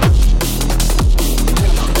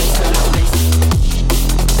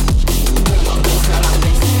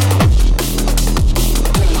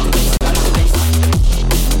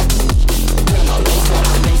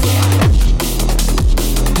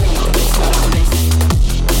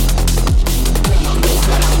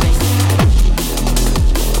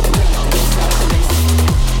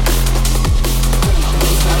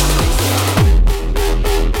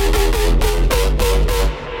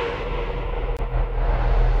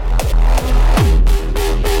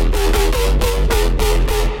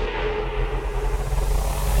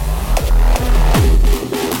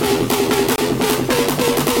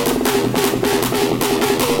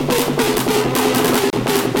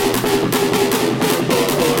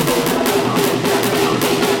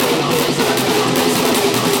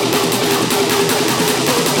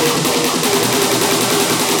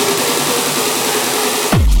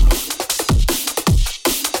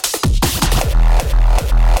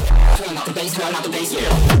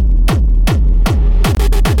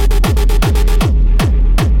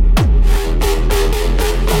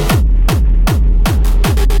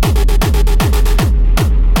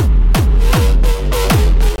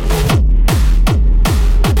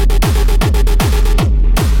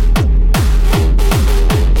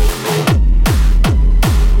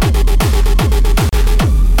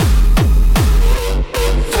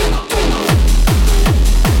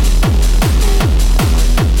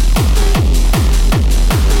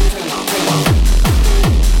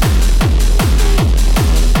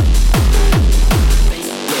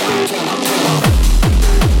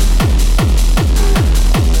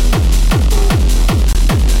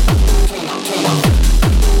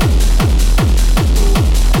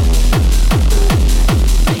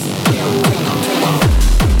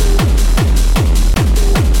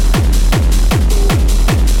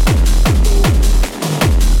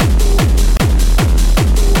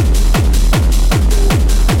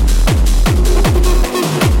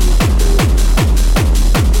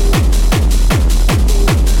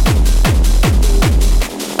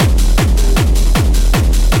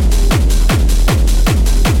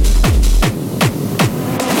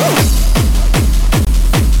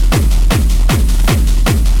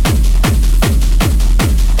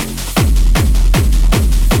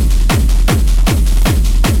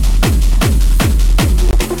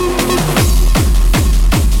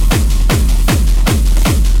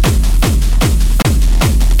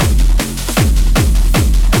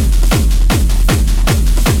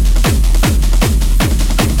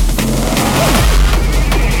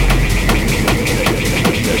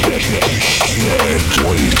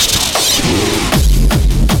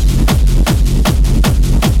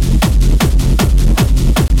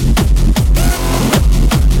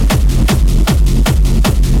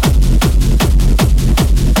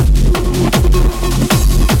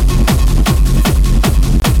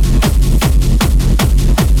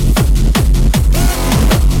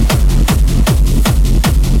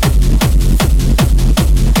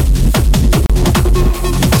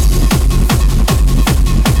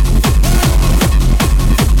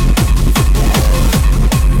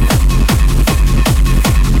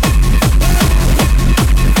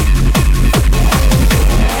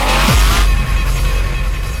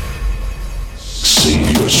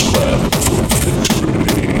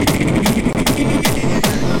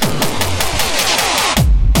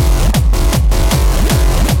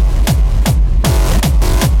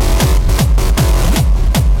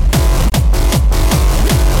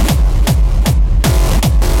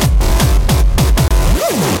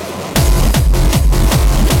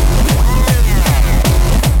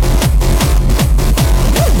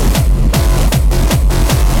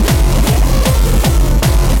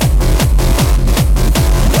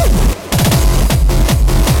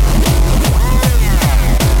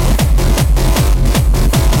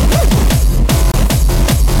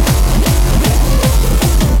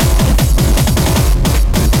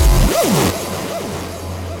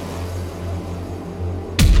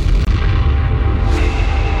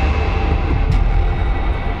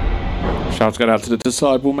 Shouts go out to the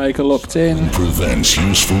Disciple Maker locked in. Prevents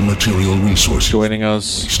useful material resources. Joining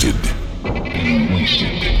us. Wasted.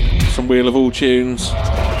 Some Wheel of All tunes.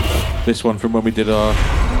 This one from when we did our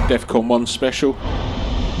Defcon 1 special.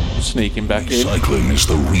 Sneaking back in. Recycling is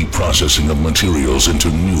the reprocessing of materials into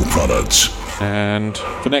new products. And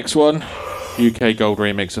for next one, UK Gold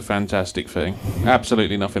Remix, a fantastic thing.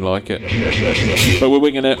 Absolutely nothing like it. But we're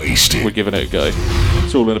winging it. We're giving it a go.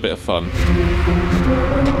 It's all in a bit of fun.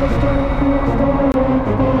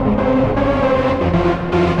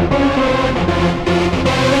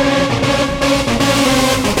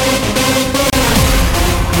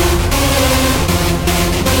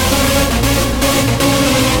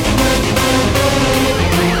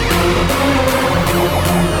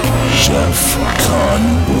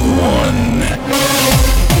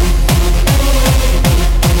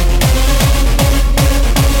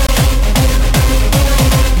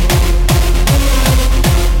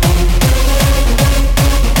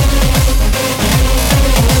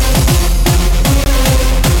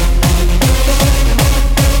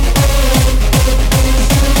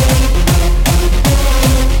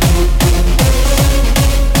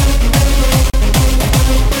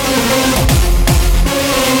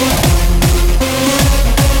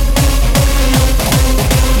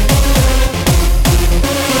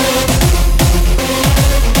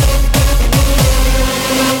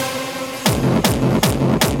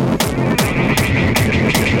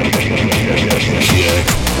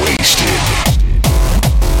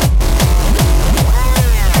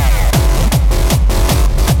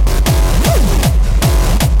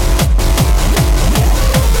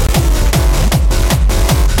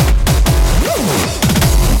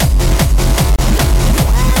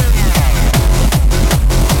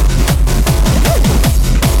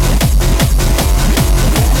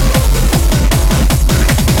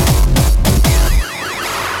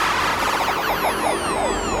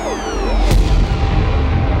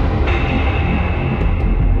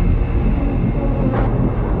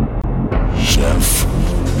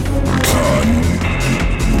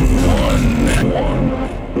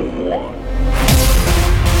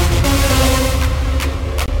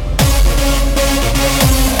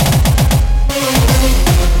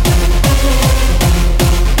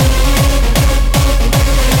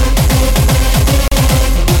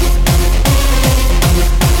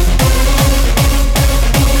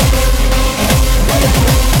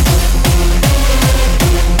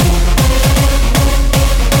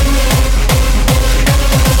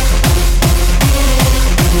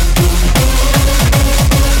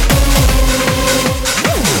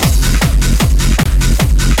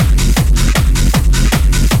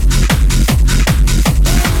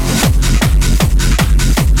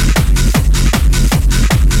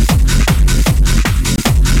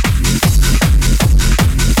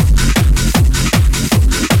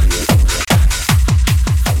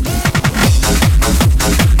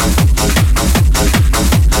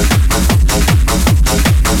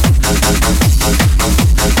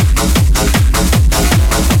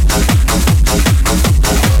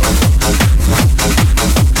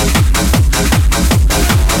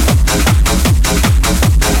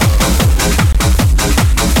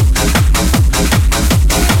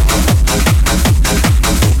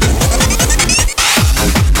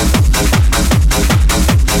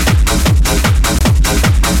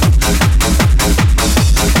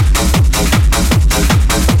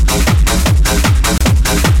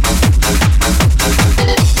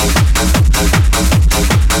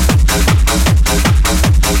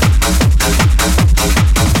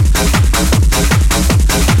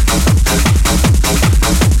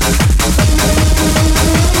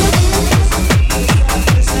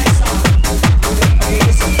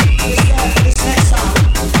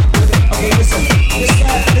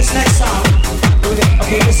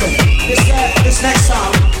 This next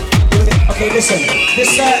song. Okay, listen.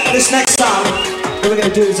 This next song that we're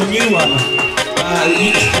gonna do is a new one.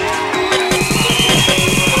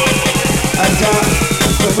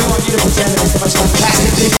 But we want you to pretend that it's the most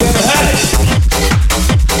fantastic thing you've ever heard.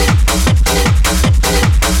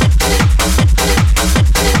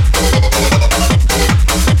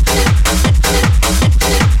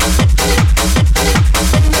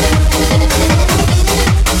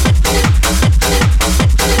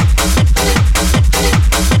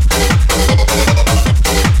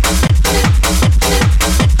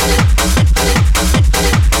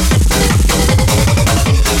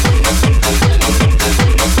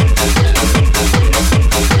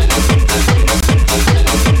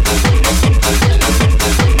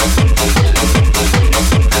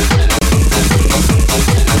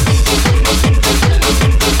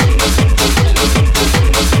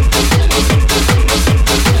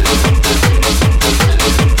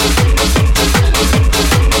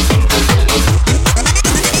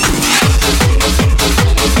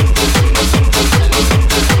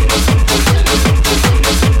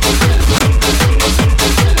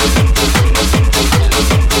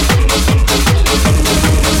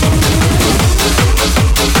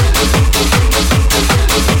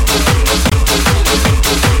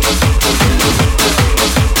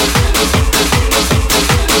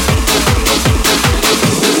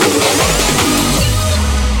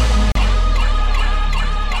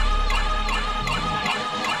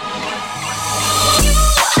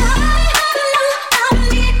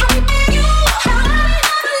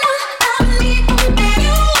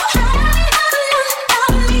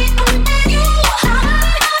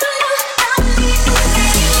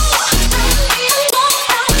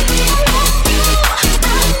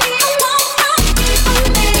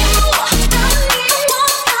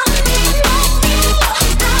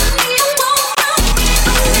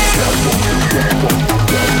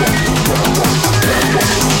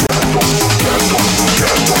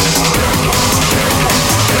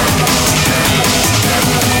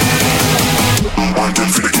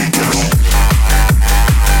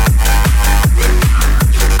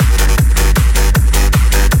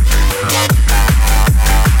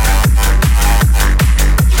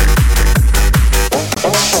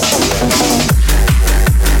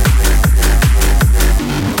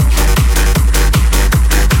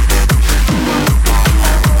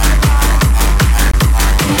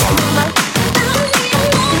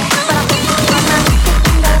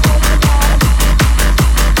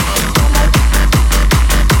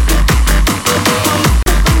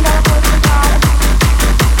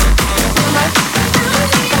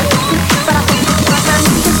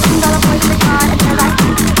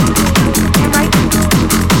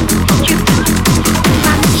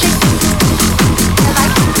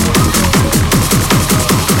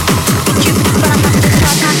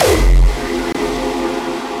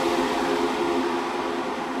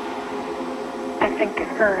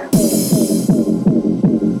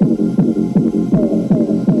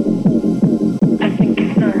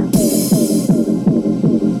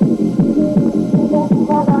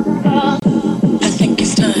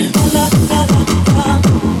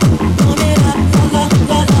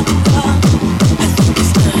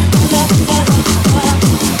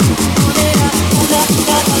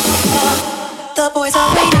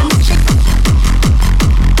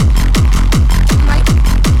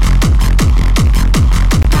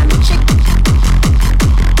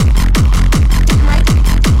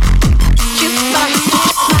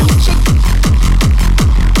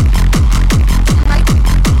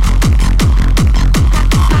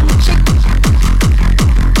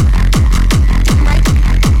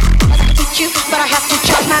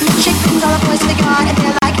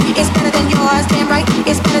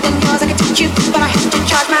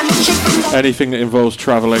 Anything that involves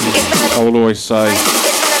travelling, I will always say,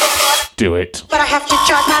 do it. But I have to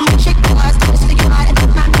charge my magic was close to God and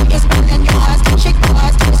my money is better than yours. Magic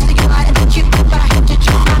was close to God and you, but I have to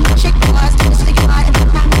charge my magic was close to God and my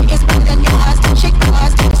money is better than yours. Magic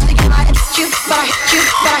was close to God and you, but I have to,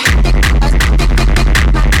 but I have to.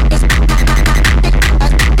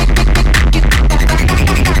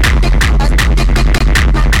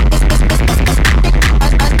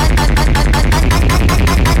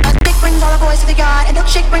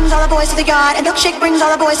 Brings all the boys to the God, and milkshake brings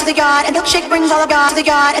all the boys to the God, and milkshake brings all the God to the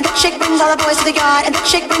God, and milkshake brings all the boys to the God, and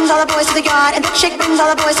milkshake brings all the boys to the God, and milkshake brings all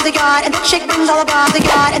the boys to the God, and milkshake brings all the God to the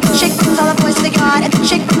God, and milkshake brings all the boys to the God, and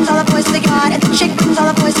milkshake brings all the boys to the God, and milkshake brings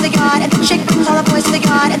all the boys to the God, and milkshake brings all the boys to the God, and milkshake brings all the boys to the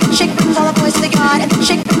God, and milkshake brings all the boys to the God, and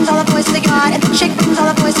milkshake brings all the boys to the God, and milkshake brings all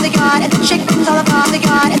the boys to the God, and milkshake brings all the boys to the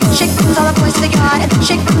God, and milkshake brings all the boys to to the God.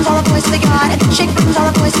 Shake brings all the boys to the God. Shake brings all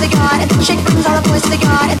the boys to the God. Shake brings all the boys to the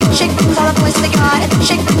God. Shake brings all the boys to the God.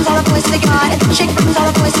 Shake brings all the boys to the God. Shake brings all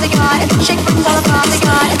the boys to the God. Shake brings all the boys to the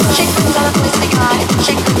God. Shake brings all the boys to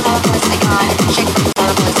the God. Shake brings all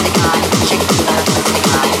the boys to the God. Shake brings all the boys to the God. Shake brings all the boys to the God. Shake brings all the boys to the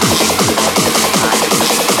God.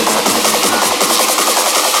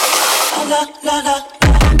 La la la.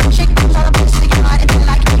 Shake brings all the boys to the God.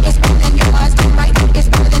 Like it's better than yours. Right? It's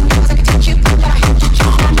better than yours. I can teach you, but I have to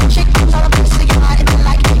choose. Shake brings all the boys to the God.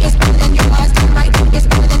 Like it's better than yours. Right? It's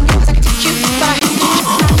better than yours. I can teach you, but I have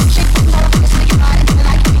to choose. Shake brings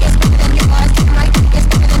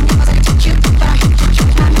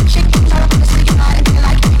all the boys to the God.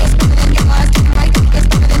 Like it's better than yours. Right? It's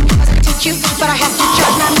better than yours. I can teach you, but I have to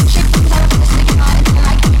choose. Shake brings all the boys to the God.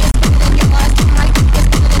 Like it's better than yours. Right? It's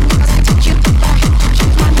better than yours. I can teach you, but I have to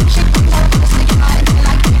choose. Shake brings all the boys to the God. Like it's better than yours. Right? It's better than yours. I can teach you, but I have to choose. Shake brings all the boys to the God.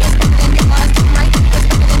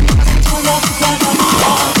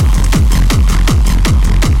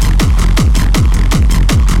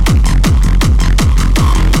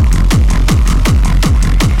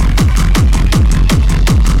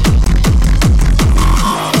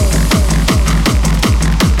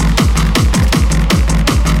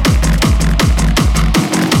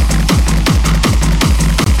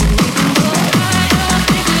 Like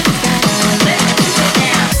it's better than yours. Right? It's better than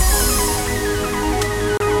yours. I can teach you.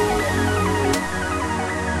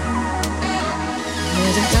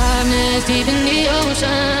 There's a darkness deep in the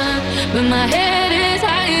ocean, but my head is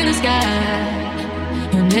high in the sky.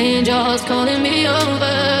 An angel's calling me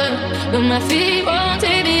over, but my feet won't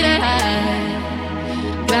take me that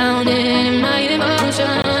high. Drowning in my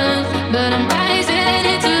emotions, but I'm rising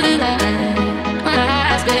into the light. My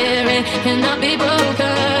heart's bearing cannot be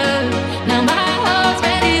broken. Now my heart's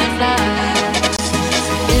ready to fly.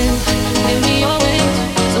 Give me your wings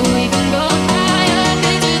so we can go higher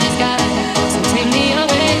into the sky. So take me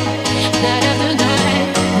away, night after night.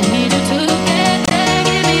 I need you to get there,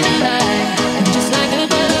 give me the light. And just like a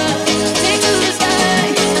bird, take to the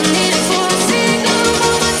sky. I need it for a single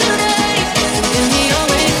moment tonight. So give me your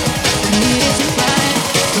wings, I need it to fly.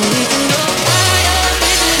 So we can go higher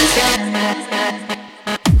into the sky.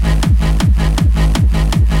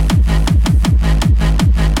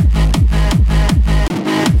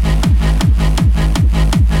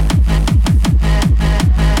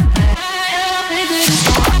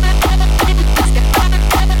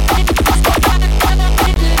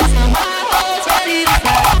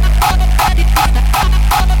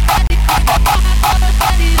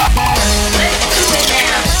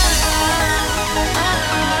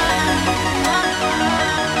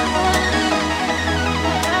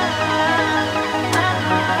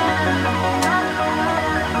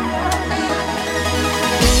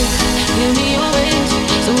 Give me your wings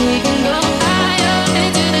so we can go higher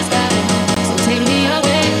into the sky. So take me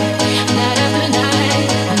away, night after night.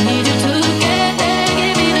 I need you to get there,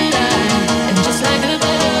 give me the light. And just like a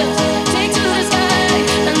bird, take to the sky.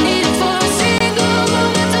 I need it for a single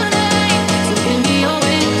moment tonight. So give me your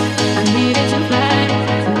wings, I need it to fly.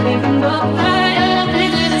 So we can go higher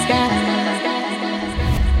into the sky.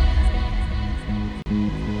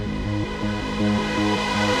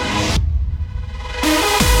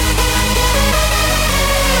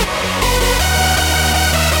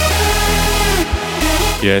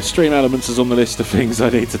 Yeah, Stream Elements is on the list of things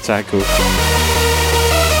I need to tackle.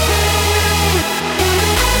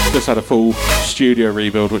 Just had a full studio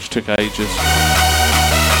rebuild which took ages.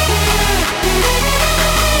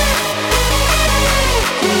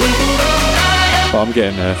 But I'm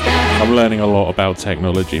getting there. I'm learning a lot about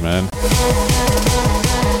technology, man.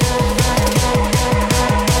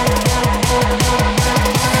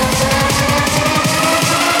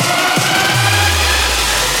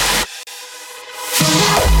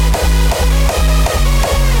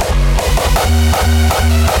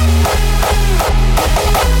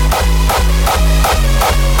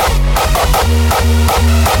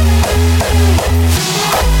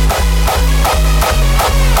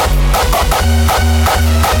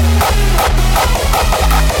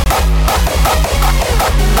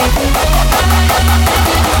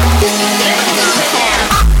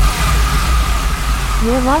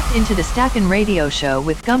 You're locked into the Stackin radio show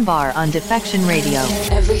with Gumbar on Defection Radio.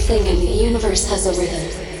 Everything in the universe has a rhythm.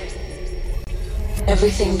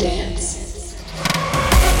 Everything dance.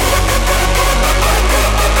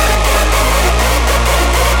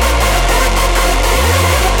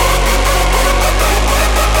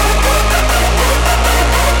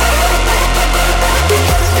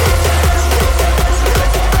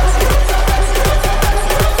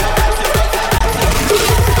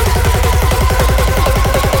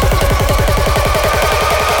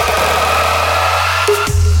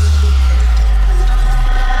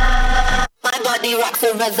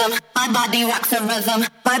 rhythm. My body rocks the rhythm.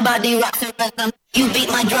 My body rocks the rhythm. You beat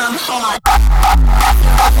my drum hard.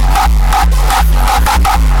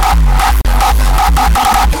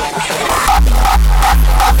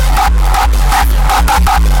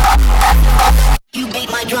 You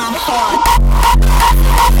beat my drum hard.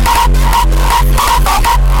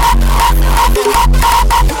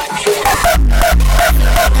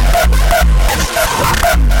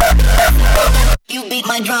 You beat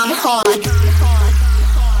my drum hard.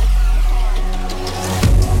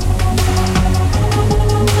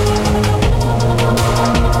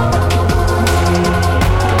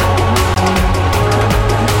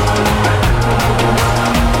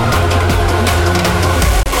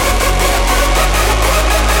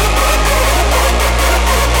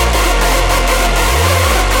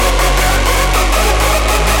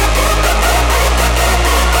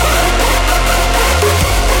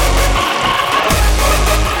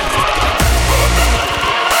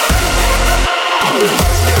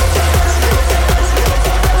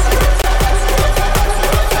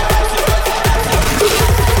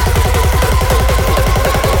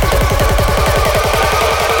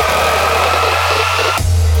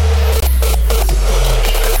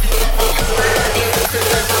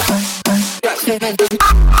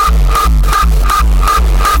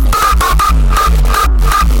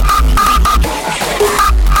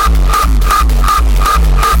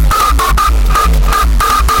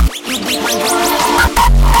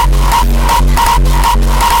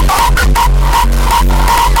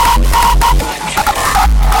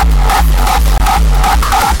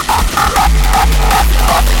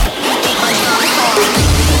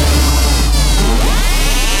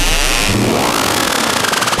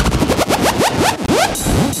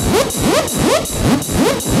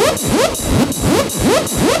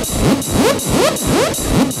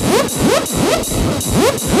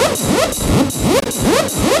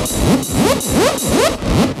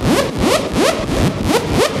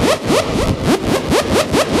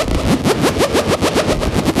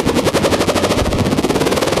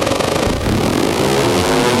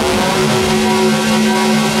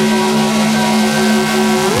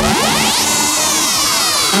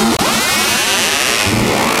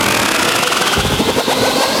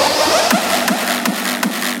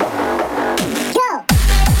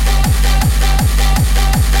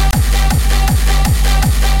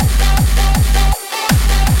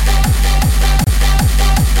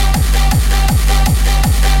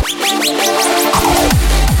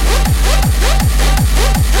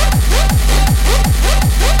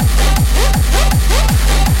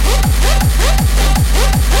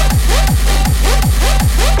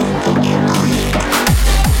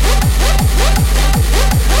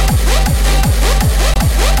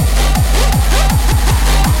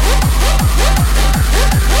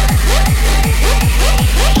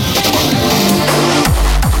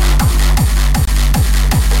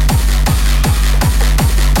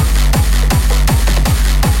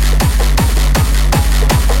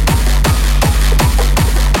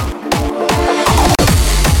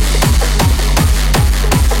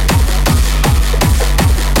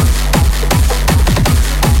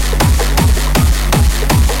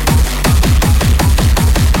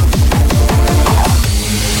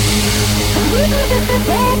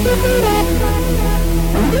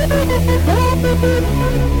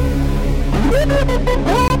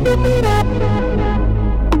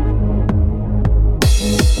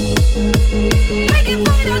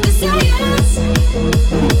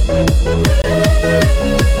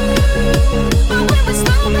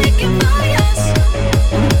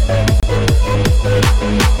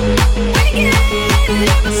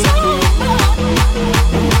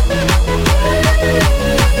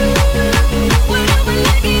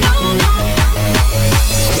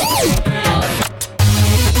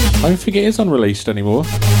 I don't think it is unreleased anymore.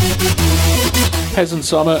 Peasant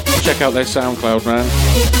Summer, check out their SoundCloud, man.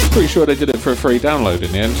 Pretty sure they did it for a free download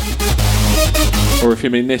in the end. Or if you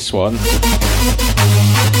mean this one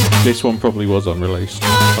probably was unreleased,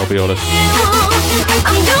 I'll be honest.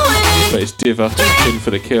 But it's Diva, In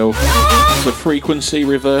for the Kill. It's a frequency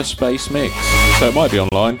reverse bass mix, so it might be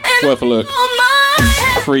online. Worth a look.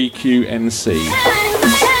 3QNC.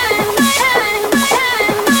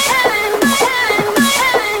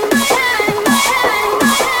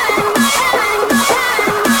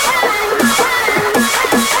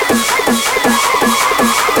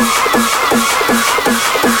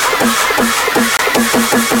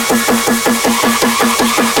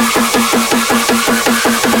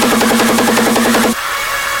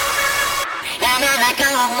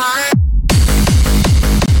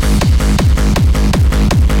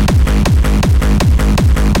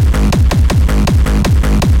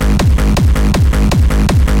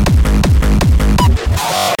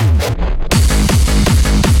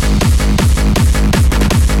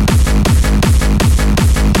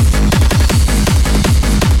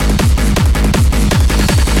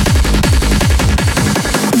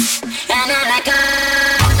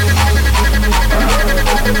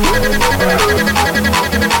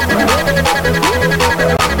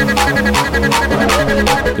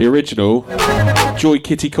 The original, Joy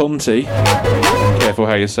Kitty Conti. Careful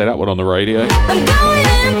how you say that one on the radio.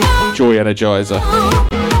 Joy Energizer.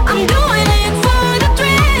 I'm doing it for the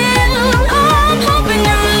thrill. I'm hoping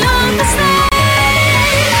you'll understand.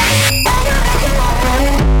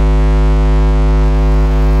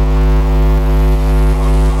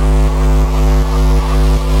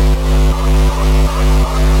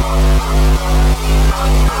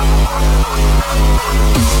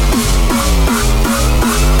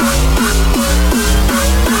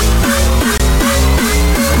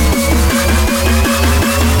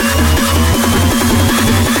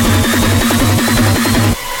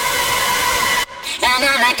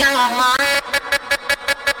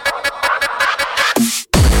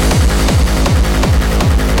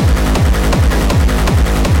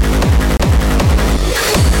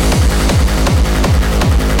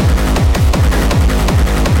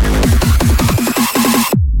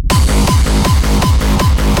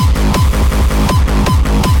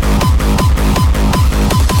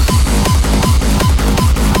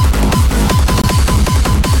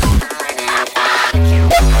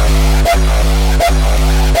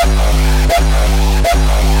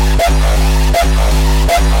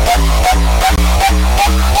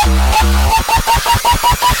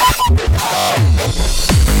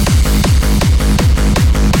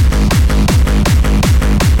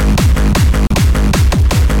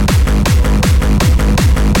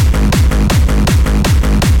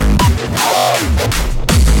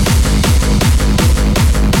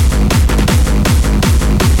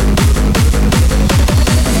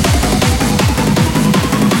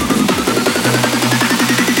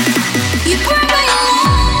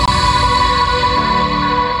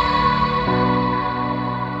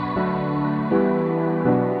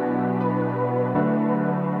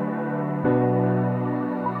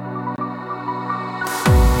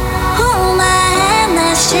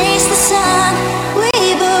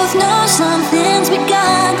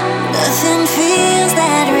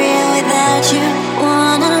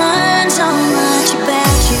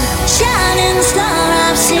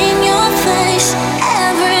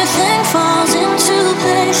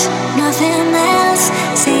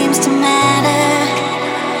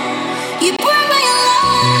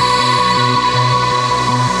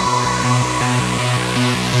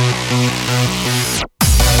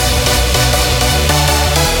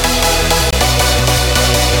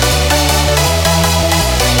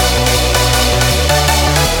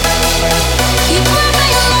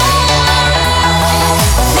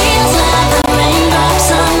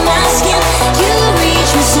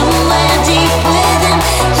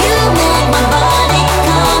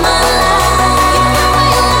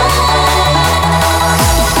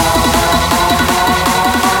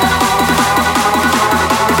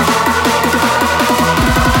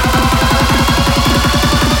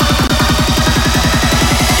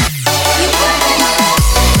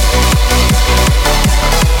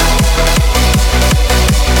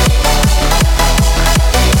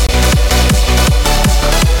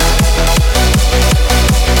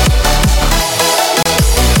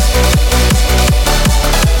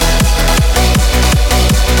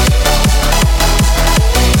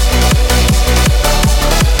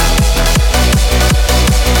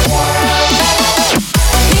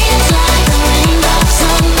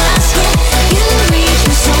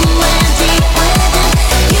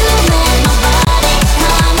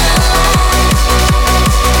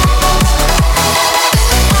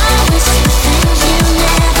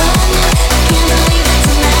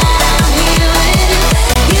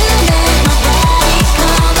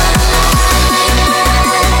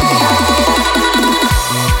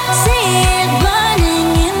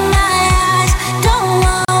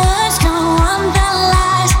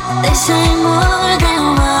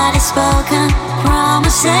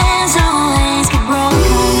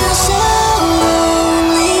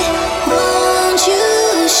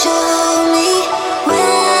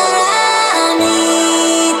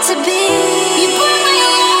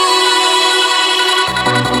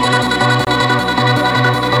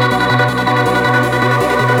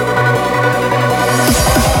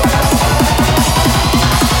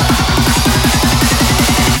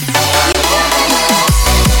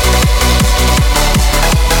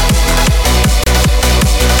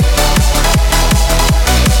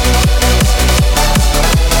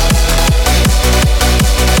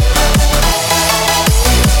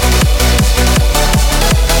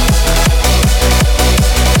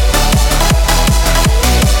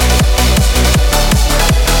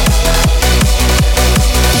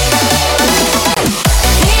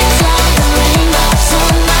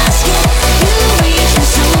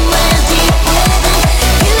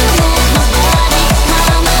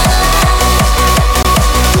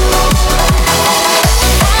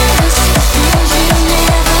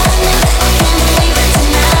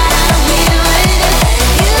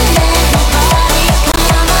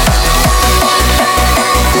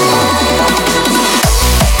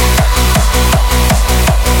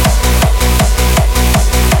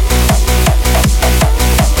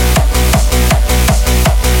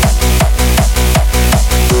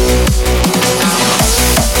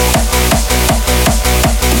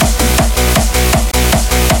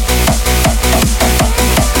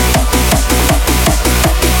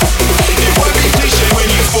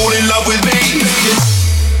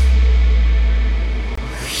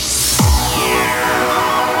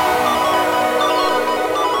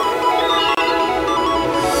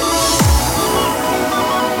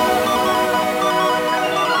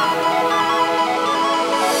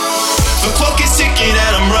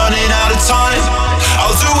 time.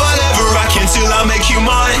 I'll do whatever I can till I make you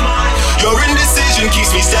mine. Your indecision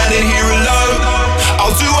keeps me standing here alone.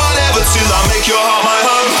 I'll do whatever till I make your heart my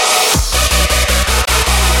home.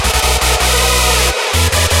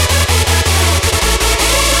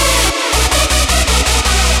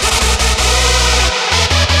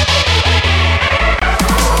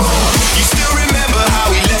 You still remember how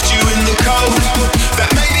we left you in the cold? That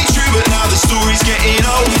may be true, but now the story's getting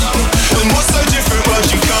old. And what's so different once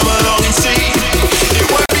you come along and see? It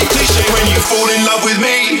won't be cliche when you fall in love with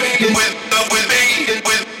me. With love with me.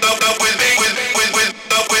 With love with me. With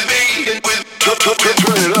love with me.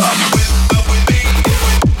 Turn it up.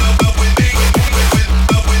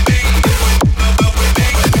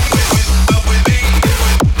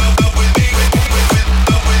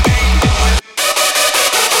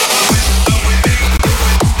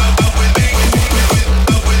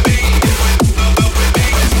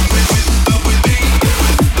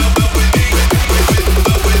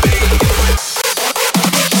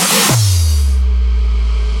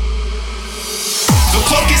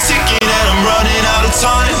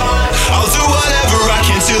 Time. I'll do whatever I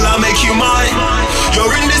can till I make you mine. Your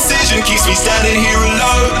indecision keeps me standing here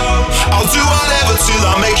alone. I'll do whatever till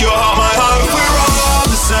I make your heart my home. We're all on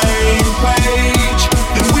the same page,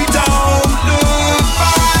 and we don't look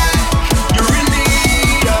back. You're in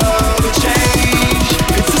need of a change.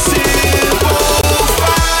 It's a simple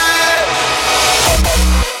fact.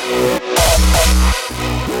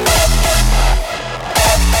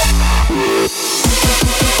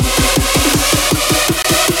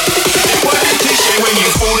 When you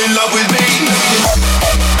fall in love with me.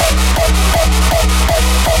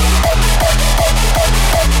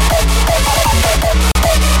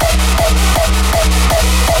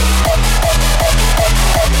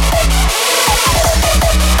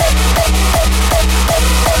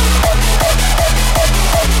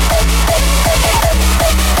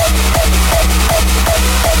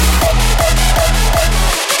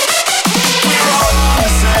 We're all on the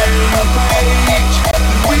same page.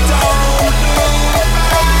 We don't look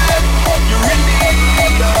back. You're in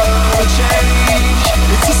need of a change.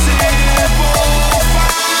 It's a simple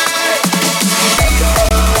fact. Of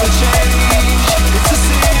a change. It's a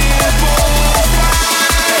simple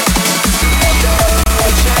fact. Of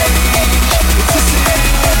a change. It's a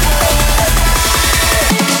simple fact.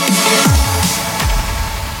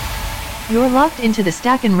 You're locked into the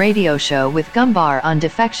Stackin' Radio Show with Gumbar on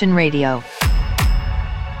Defection Radio.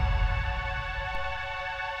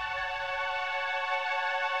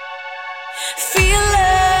 Feel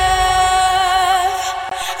love,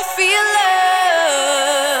 feel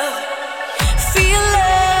love, feel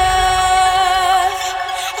love,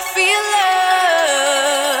 feel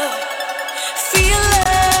love, feel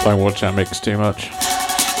love, Don't watch that mix too much.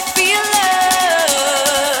 feel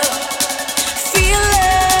love, feel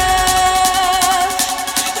love,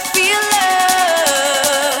 feel love.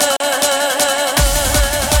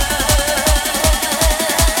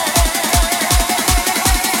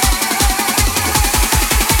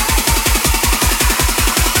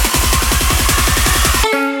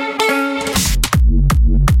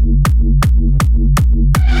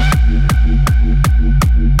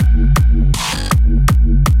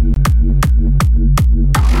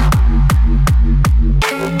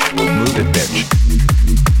 Move it, bitch.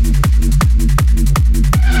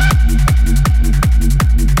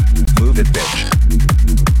 Move it, bitch.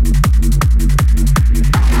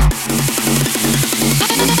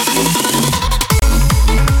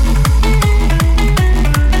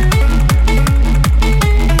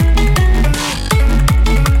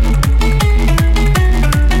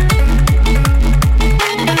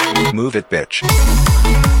 Move it, bitch.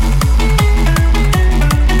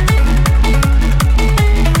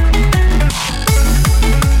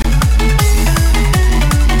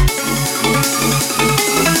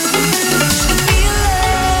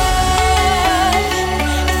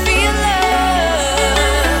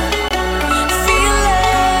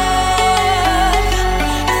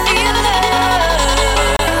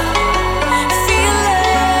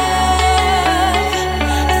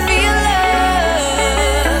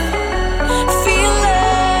 Feel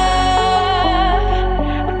love.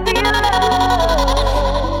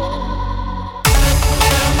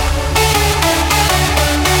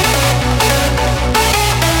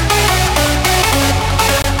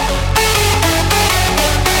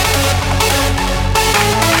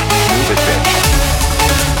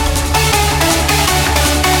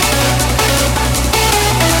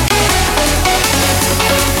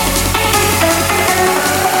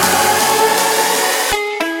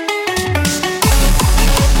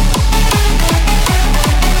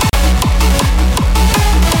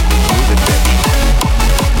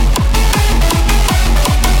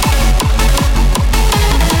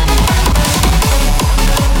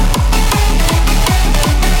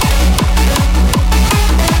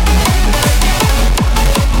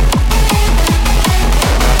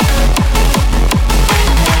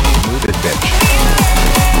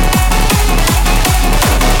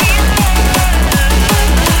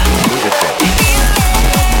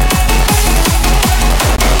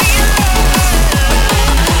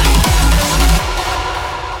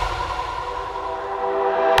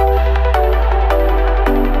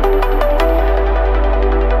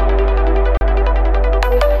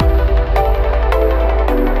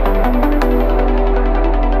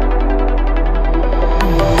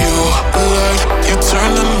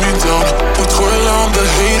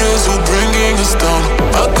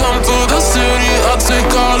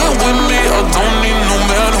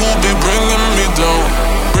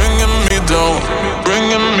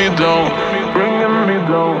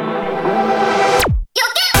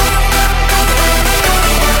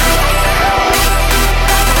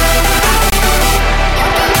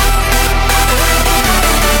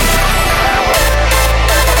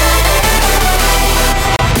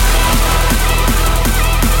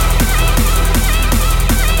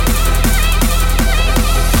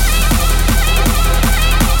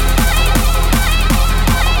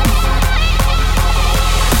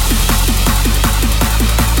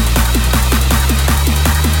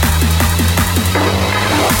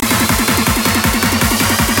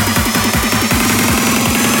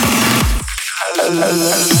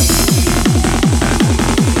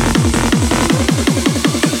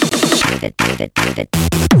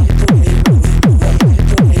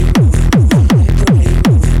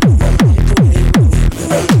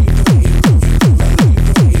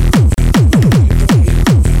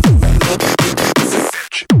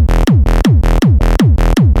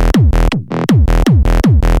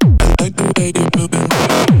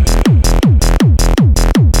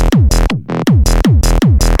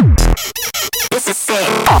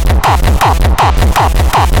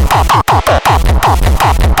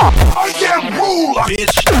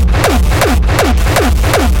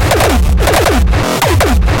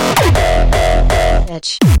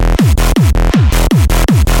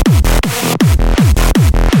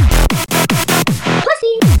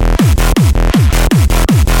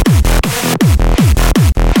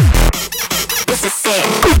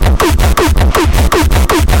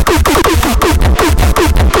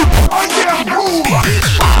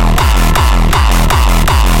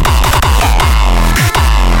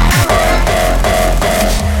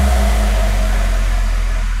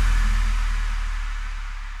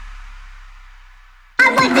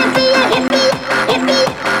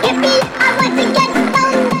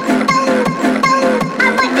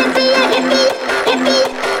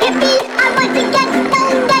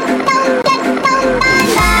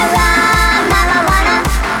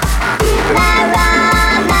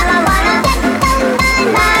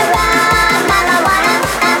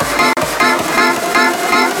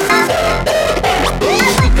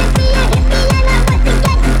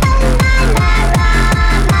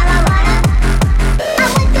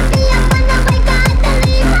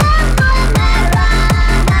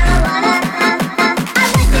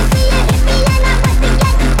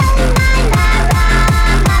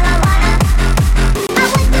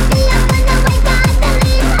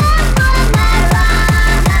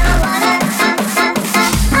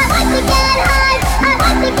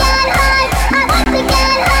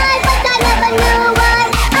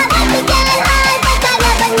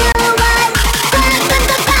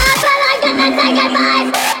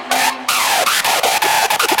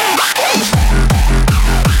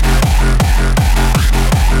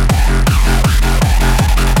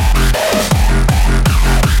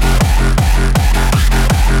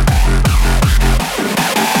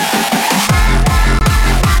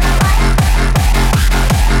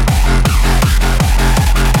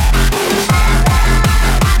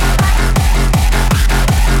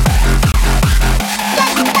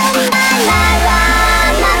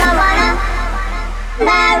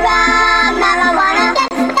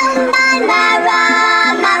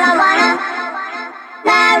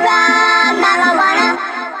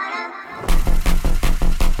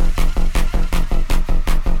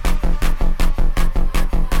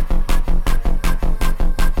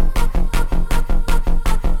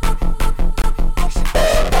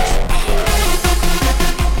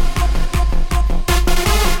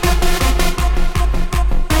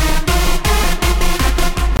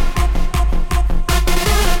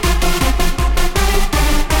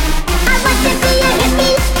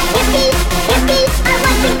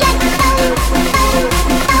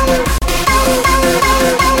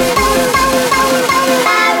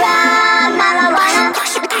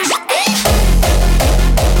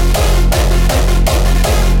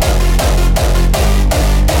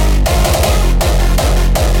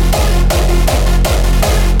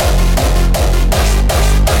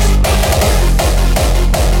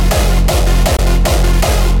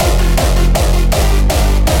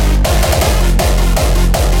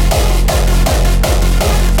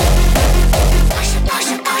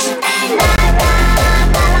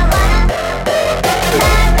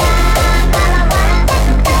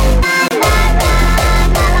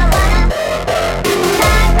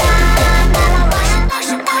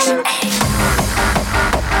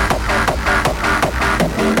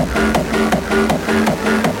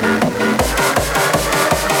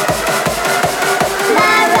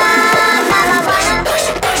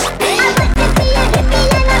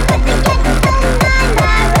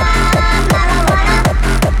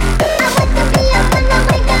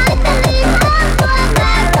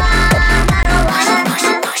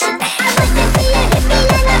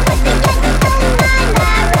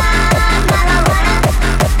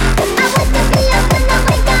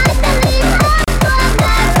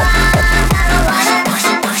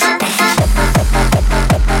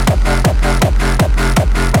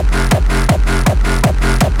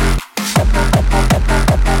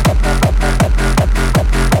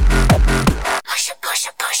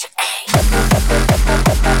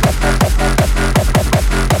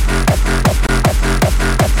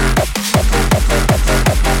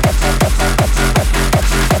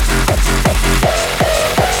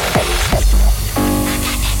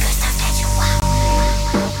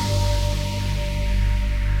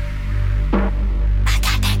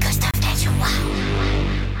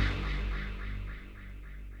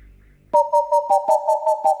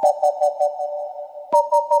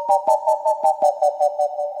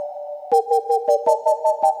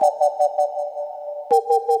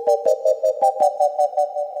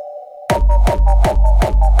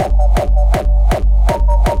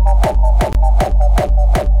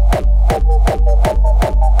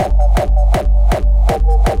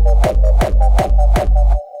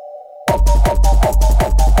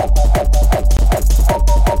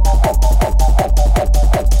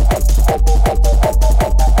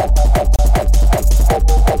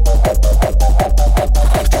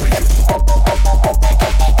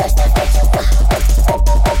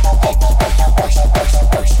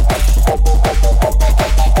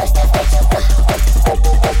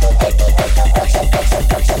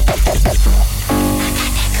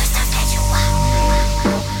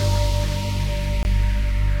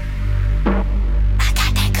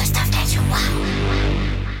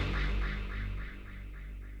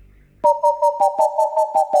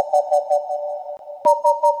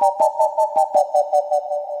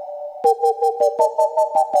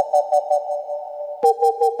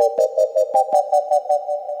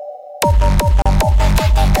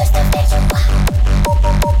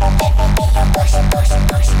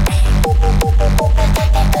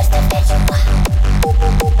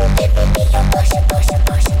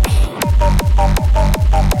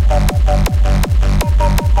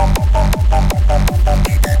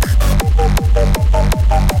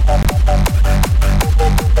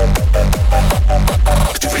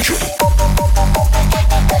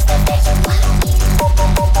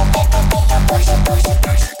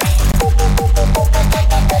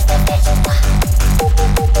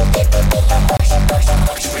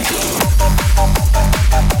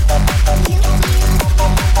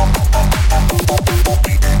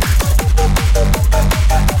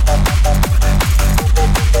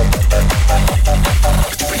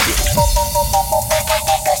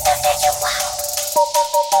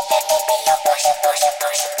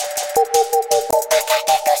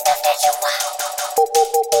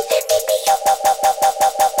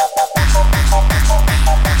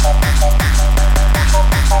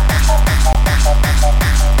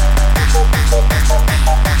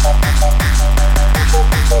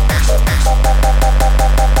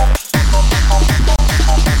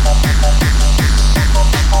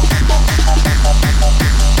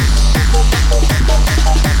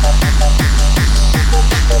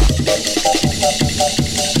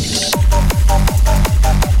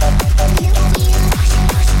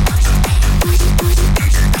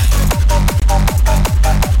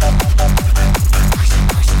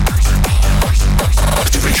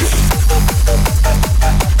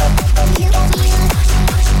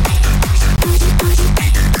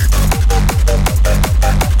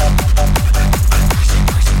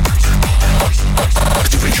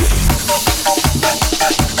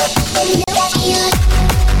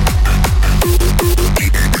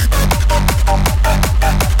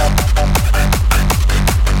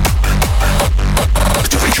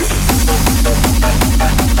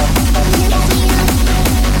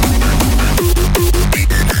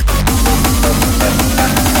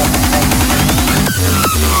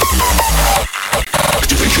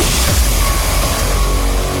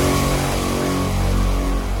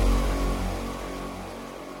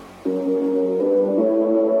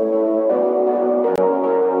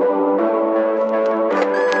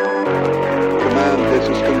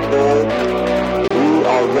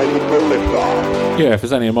 Yeah, if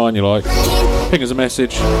there's any of mine you like, ping us a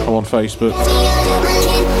message. I'm on Facebook,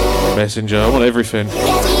 Messenger, I want everything.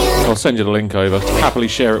 I'll send you the link over. Happily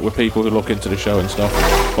share it with people who look into the show and stuff,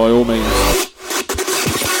 by all means.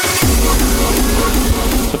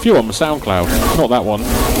 There's a few on the SoundCloud, not that one,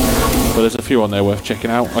 but there's a few on there worth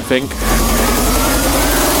checking out, I think.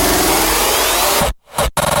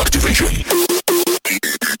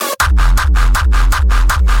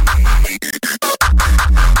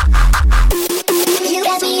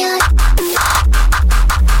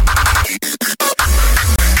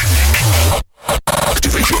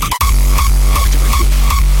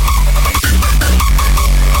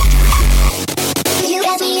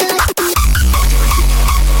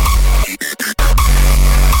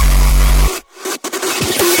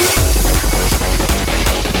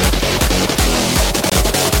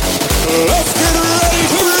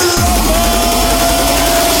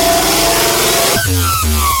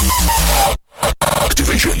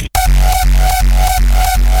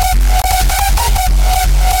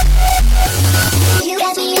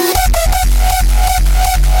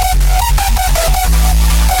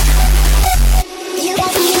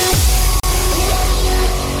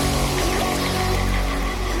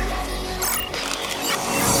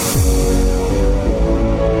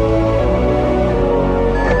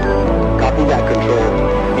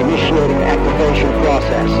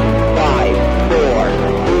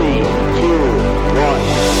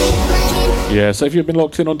 Yeah, so if you've been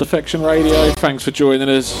locked in on Defection Radio, thanks for joining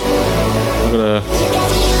us. I'm going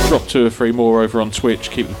to drop 2 or 3 more over on Twitch,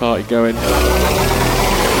 keep the party going.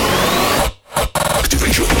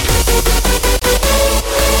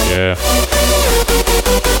 Yeah.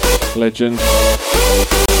 Legend.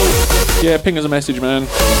 Yeah, ping us a message, man.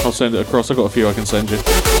 I'll send it across. I've got a few I can send you.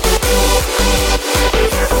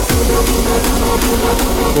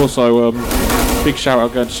 Also, big shout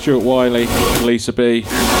out going to Stuart Wiley and Lisa B,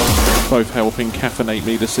 both helping caffeinate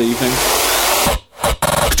me this evening.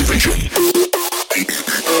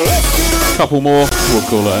 Couple more, we'll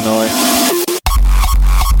call it a night.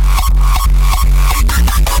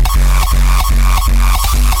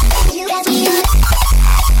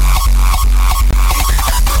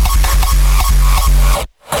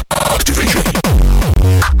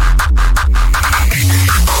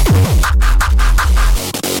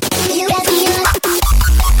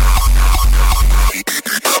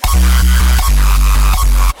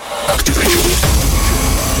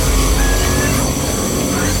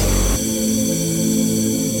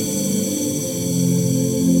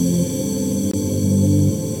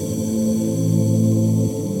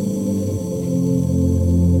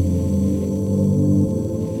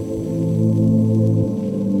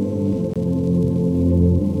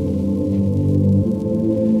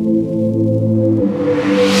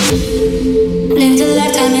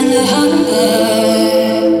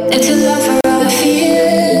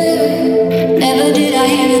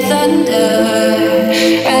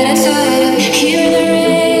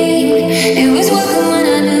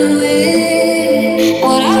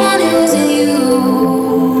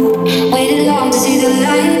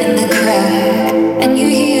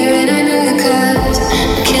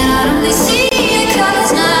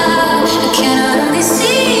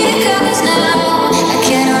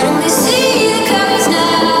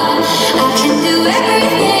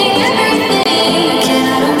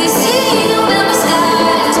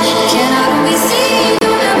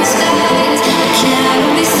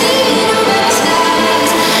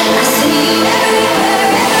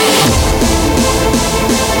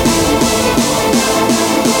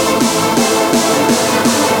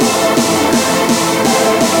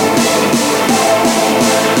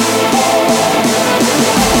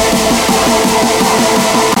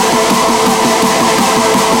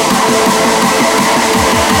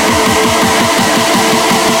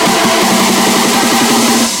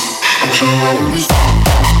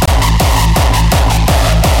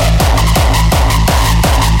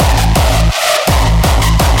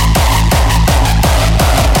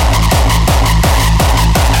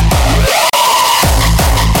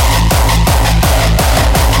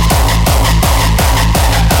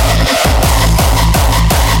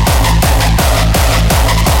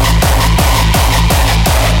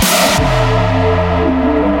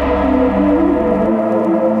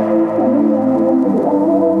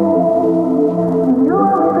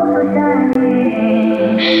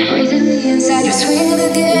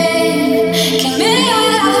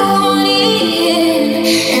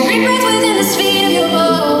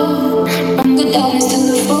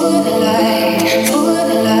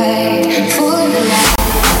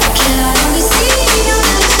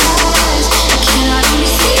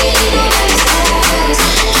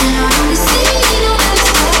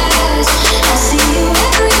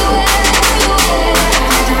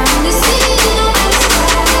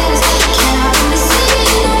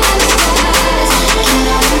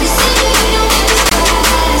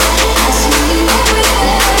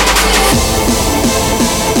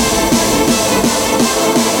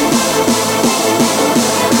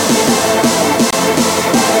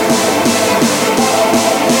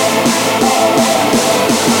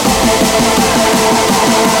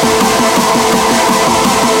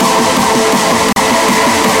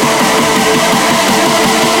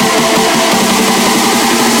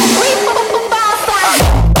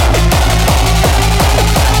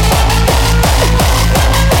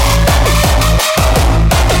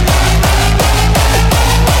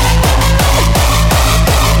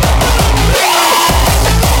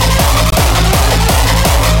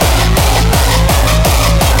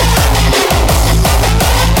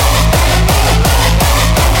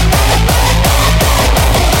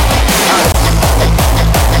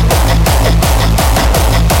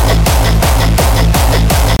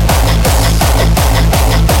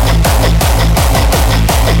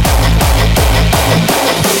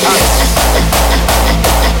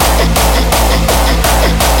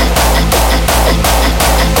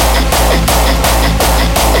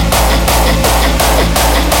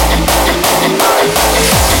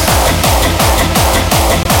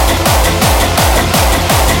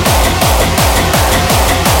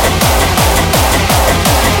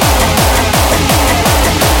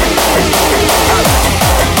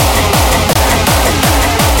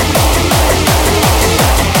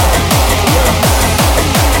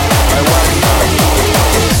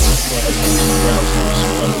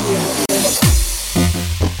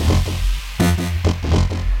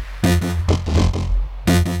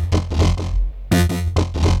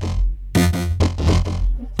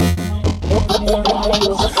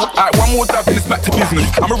 Alright, one more dab and it's back to business.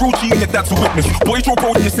 I'm a real G and your dad's a witness. Boys draw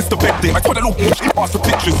gold in your sister bed day. I told a little bitch, ask for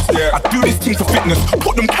pictures. Yeah, I do this thing for fitness.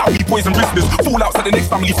 Put them cowboy boys and wristlers. Fall outs at the next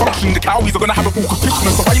family function. The cowies are gonna have a walk of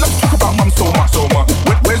Christmas. So why you love to talk about mum so much?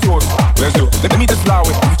 Where's yours? Where's yours? Let me just allow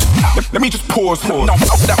it. Let me just pause. Now,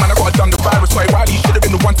 after that, man, I gotta done the virus. Why Riley should have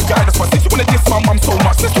been the one to guide us. But since you wanna diss my mum so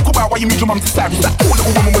much, let's talk about why you moved your mum to savage. That poor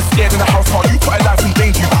little woman was scared in the house. How you put her life in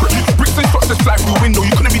danger, you prick. Bricks and shots just fly through the window.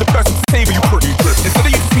 You couldn't be the person to save her, you prick. Instead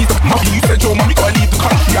of you to squeeze the mummy, you said, yo, mum, you gotta leave the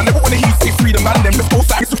country. I never wanna hear you say freedom, man. Them, let's go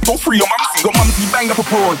side, let's go free. Your mumsy got mumsy banged up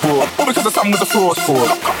abroad, bro. All because the son was a fraud, bro.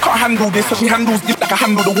 Can't handle this, so she handles it like I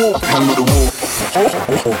handle the war.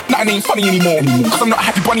 Nah, it ain't funny anymore. Cause I'm not a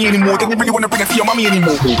happy bunny anymore. They didn't really wanna bring it to your mummy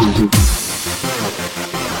anymore.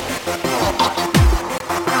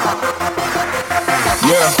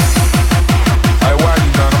 Yeah. I want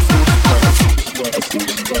you down, I'm still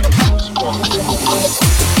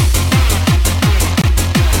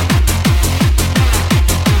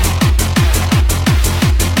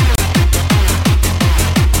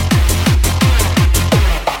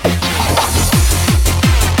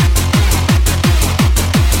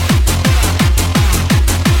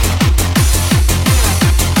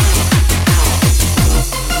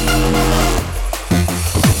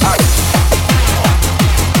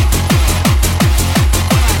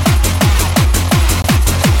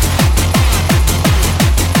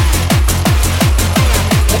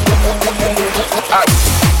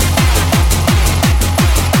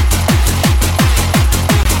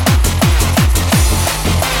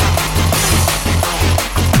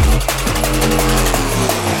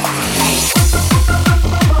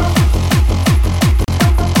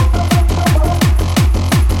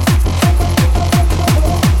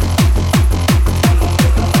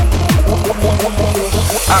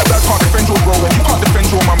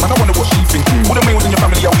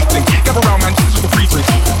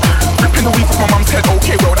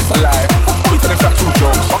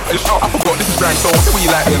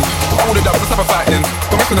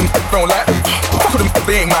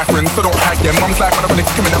so don't hide them. Mum's like, man, I'm gonna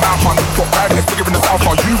kick him in the mouth, man. Got bad, let's figure in the south,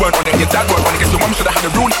 man. You weren't on it, your dad weren't on it. Guess your mum should've had a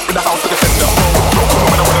rule in the house to defend her. Don't come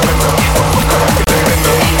when I wanna bend her.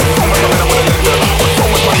 So much money I wanna lend her. So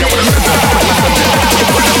much money I wanna lend her.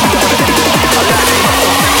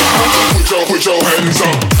 Put your hands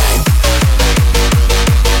up.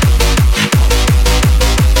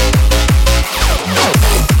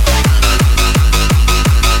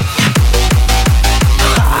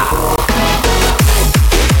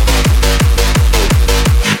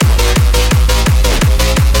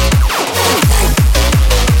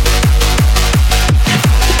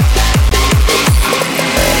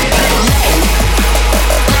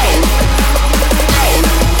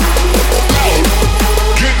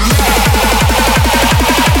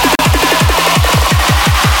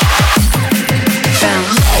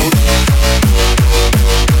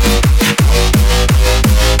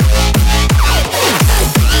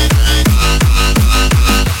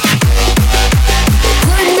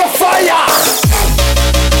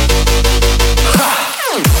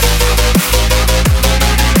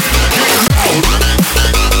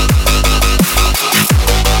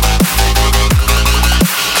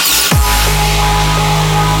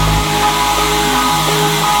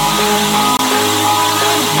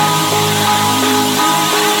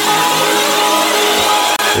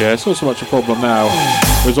 Yeah, it's not so much a problem now.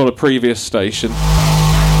 It was on a previous station.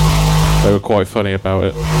 They were quite funny about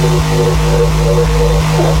it.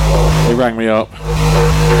 They rang me up.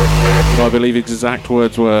 And I believe his exact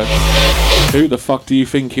words were, "Who the fuck do you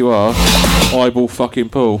think you are? Eyeball fucking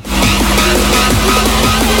Paul."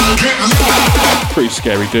 Pretty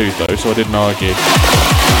scary dude though, so I didn't argue.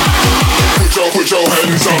 Put your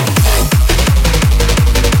hands up.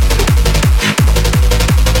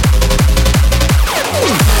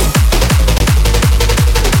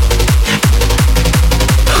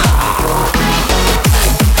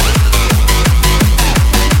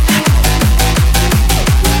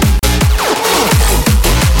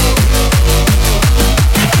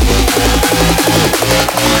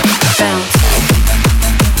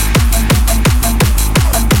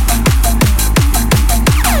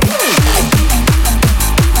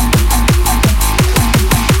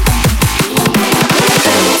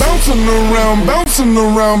 Bouncing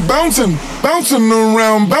around, bouncing, bouncing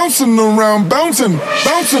around, bouncing around, bouncing,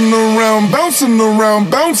 bouncing around, bouncing around,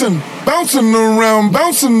 bouncing, bouncing around,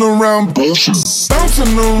 bouncing around, bouncing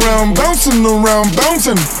around, bouncing around,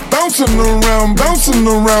 bouncing, bouncing around, bouncing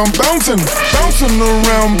around, bouncing, bouncing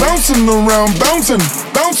around, bouncing around, bouncing,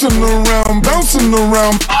 bouncing around, bouncing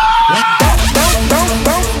around.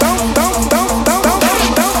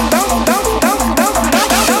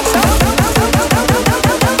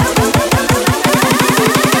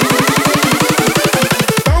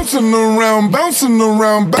 around, bouncing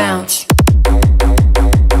around, bounce.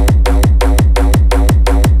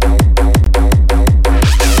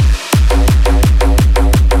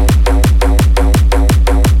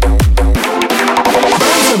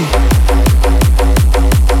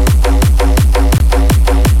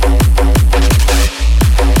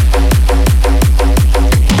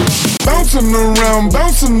 Bouncing around,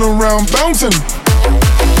 bouncing around, bouncing.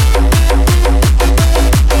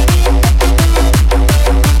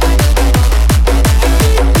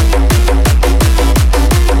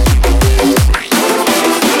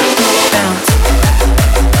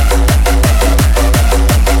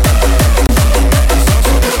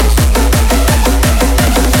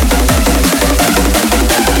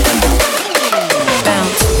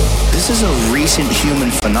 This is a recent human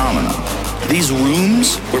phenomenon. These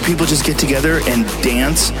rooms where people just get together and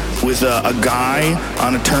dance with a guy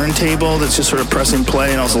on a turntable that's just sort of pressing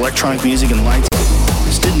play and all this electronic music and lights.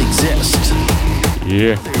 This didn't exist.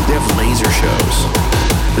 Yeah. They have laser shows.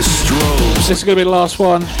 The strobes. This is going to be the last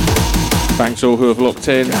one. Thanks all who have locked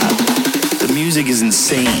in. God, the music is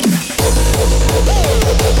insane.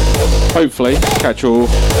 Hopefully, catch you all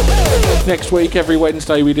next week. Every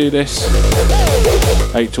Wednesday we do this.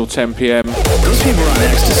 8 till 10 p.m. Those people are on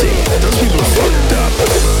ecstasy. Those people are fucked up.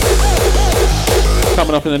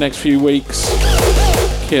 Coming up in the next few weeks.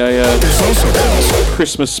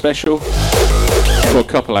 Christmas special. Well, a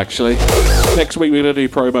couple actually. Next week we're going to do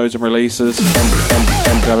promos and releases. We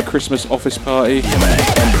have a Christmas office party.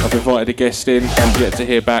 I've invited a guest in and yet to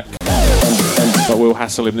hear back. But we'll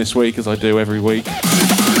hassle him this week as I do every week.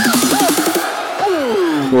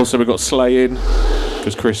 Also we've got Slay in.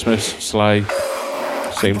 Because Christmas, Slay.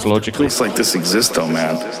 Seems logical. Place like this exists though,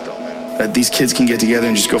 man. That these kids can get together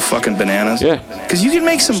and just go fucking bananas. Yeah. Because you can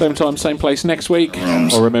make some... Same time, same place next week.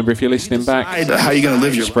 Or remember if you're listening back. How you going to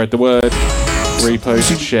live your... Spread the word.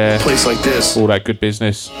 Repost, share. A place like this. All that good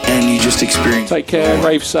business. And you just experience... Take care,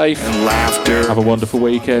 rave safe. And laughter. Have a wonderful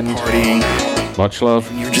weekend. Partying. Much love.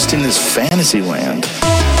 And you're just in this fantasy land.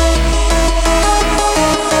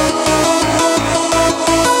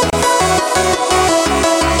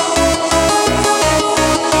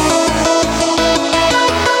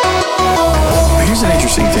 Here's an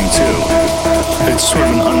interesting thing too. It's sort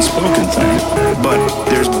of an unspoken thing, but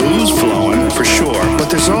there's booze flowing for sure, but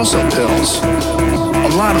there's also pills. A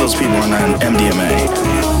lot of those people are on MDMA.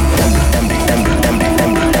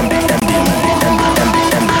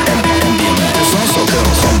 There's also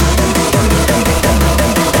pills.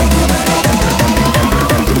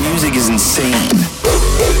 The music is insane.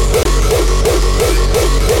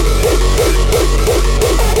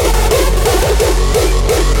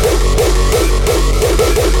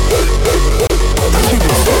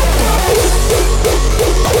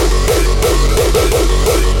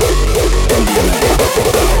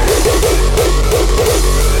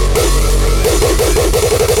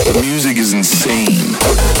 The music is insane.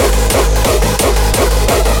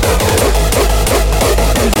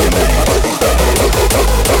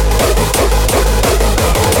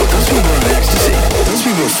 Those people are on ecstasy. Those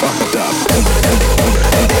people are fucked up.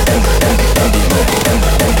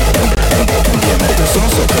 There's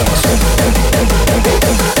also pills.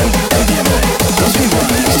 Those people are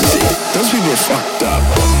on ecstasy. Those people are fucked up.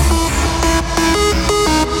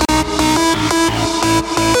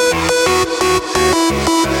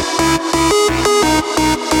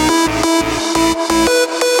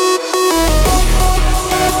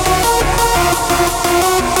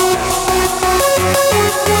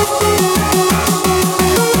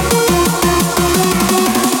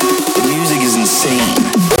 The music is insane.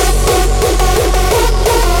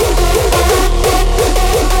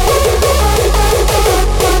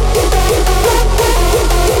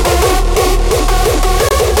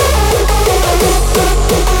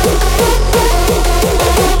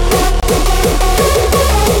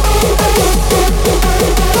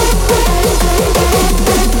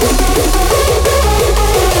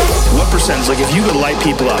 What percentage, like if you could light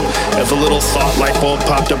people up, if a little thought light bulb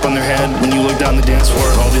popped up on their head when you look down the dance floor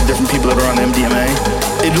at all the different people that are on MDMA,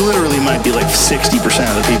 it literally might be like 60%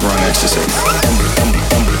 of the people are on ecstasy.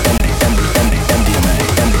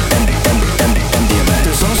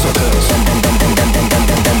 There's also pills.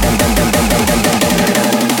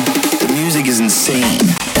 The music is insane.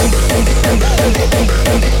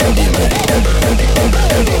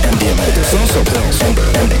 There's also pills.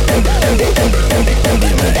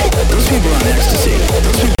 Those people are on ecstasy.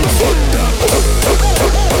 Those people are fucked up.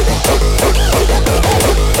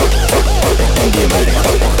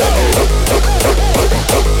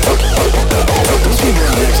 Those people are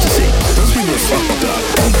on ecstasy.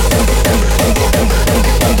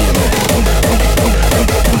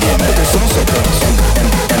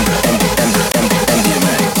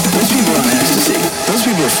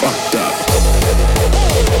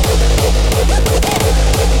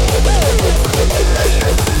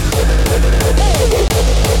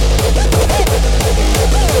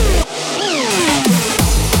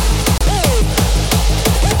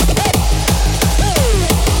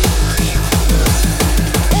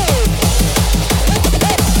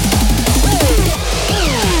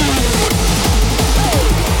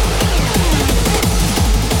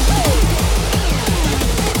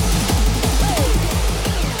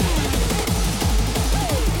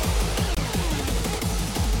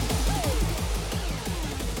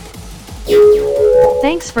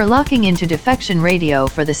 Thanks for locking into Defection Radio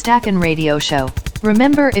for the Stackin Radio Show.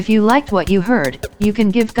 Remember, if you liked what you heard, you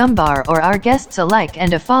can give Gumbar or our guests a like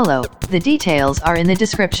and a follow. The details are in the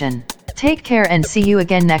description. Take care and see you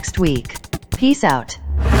again next week. Peace out.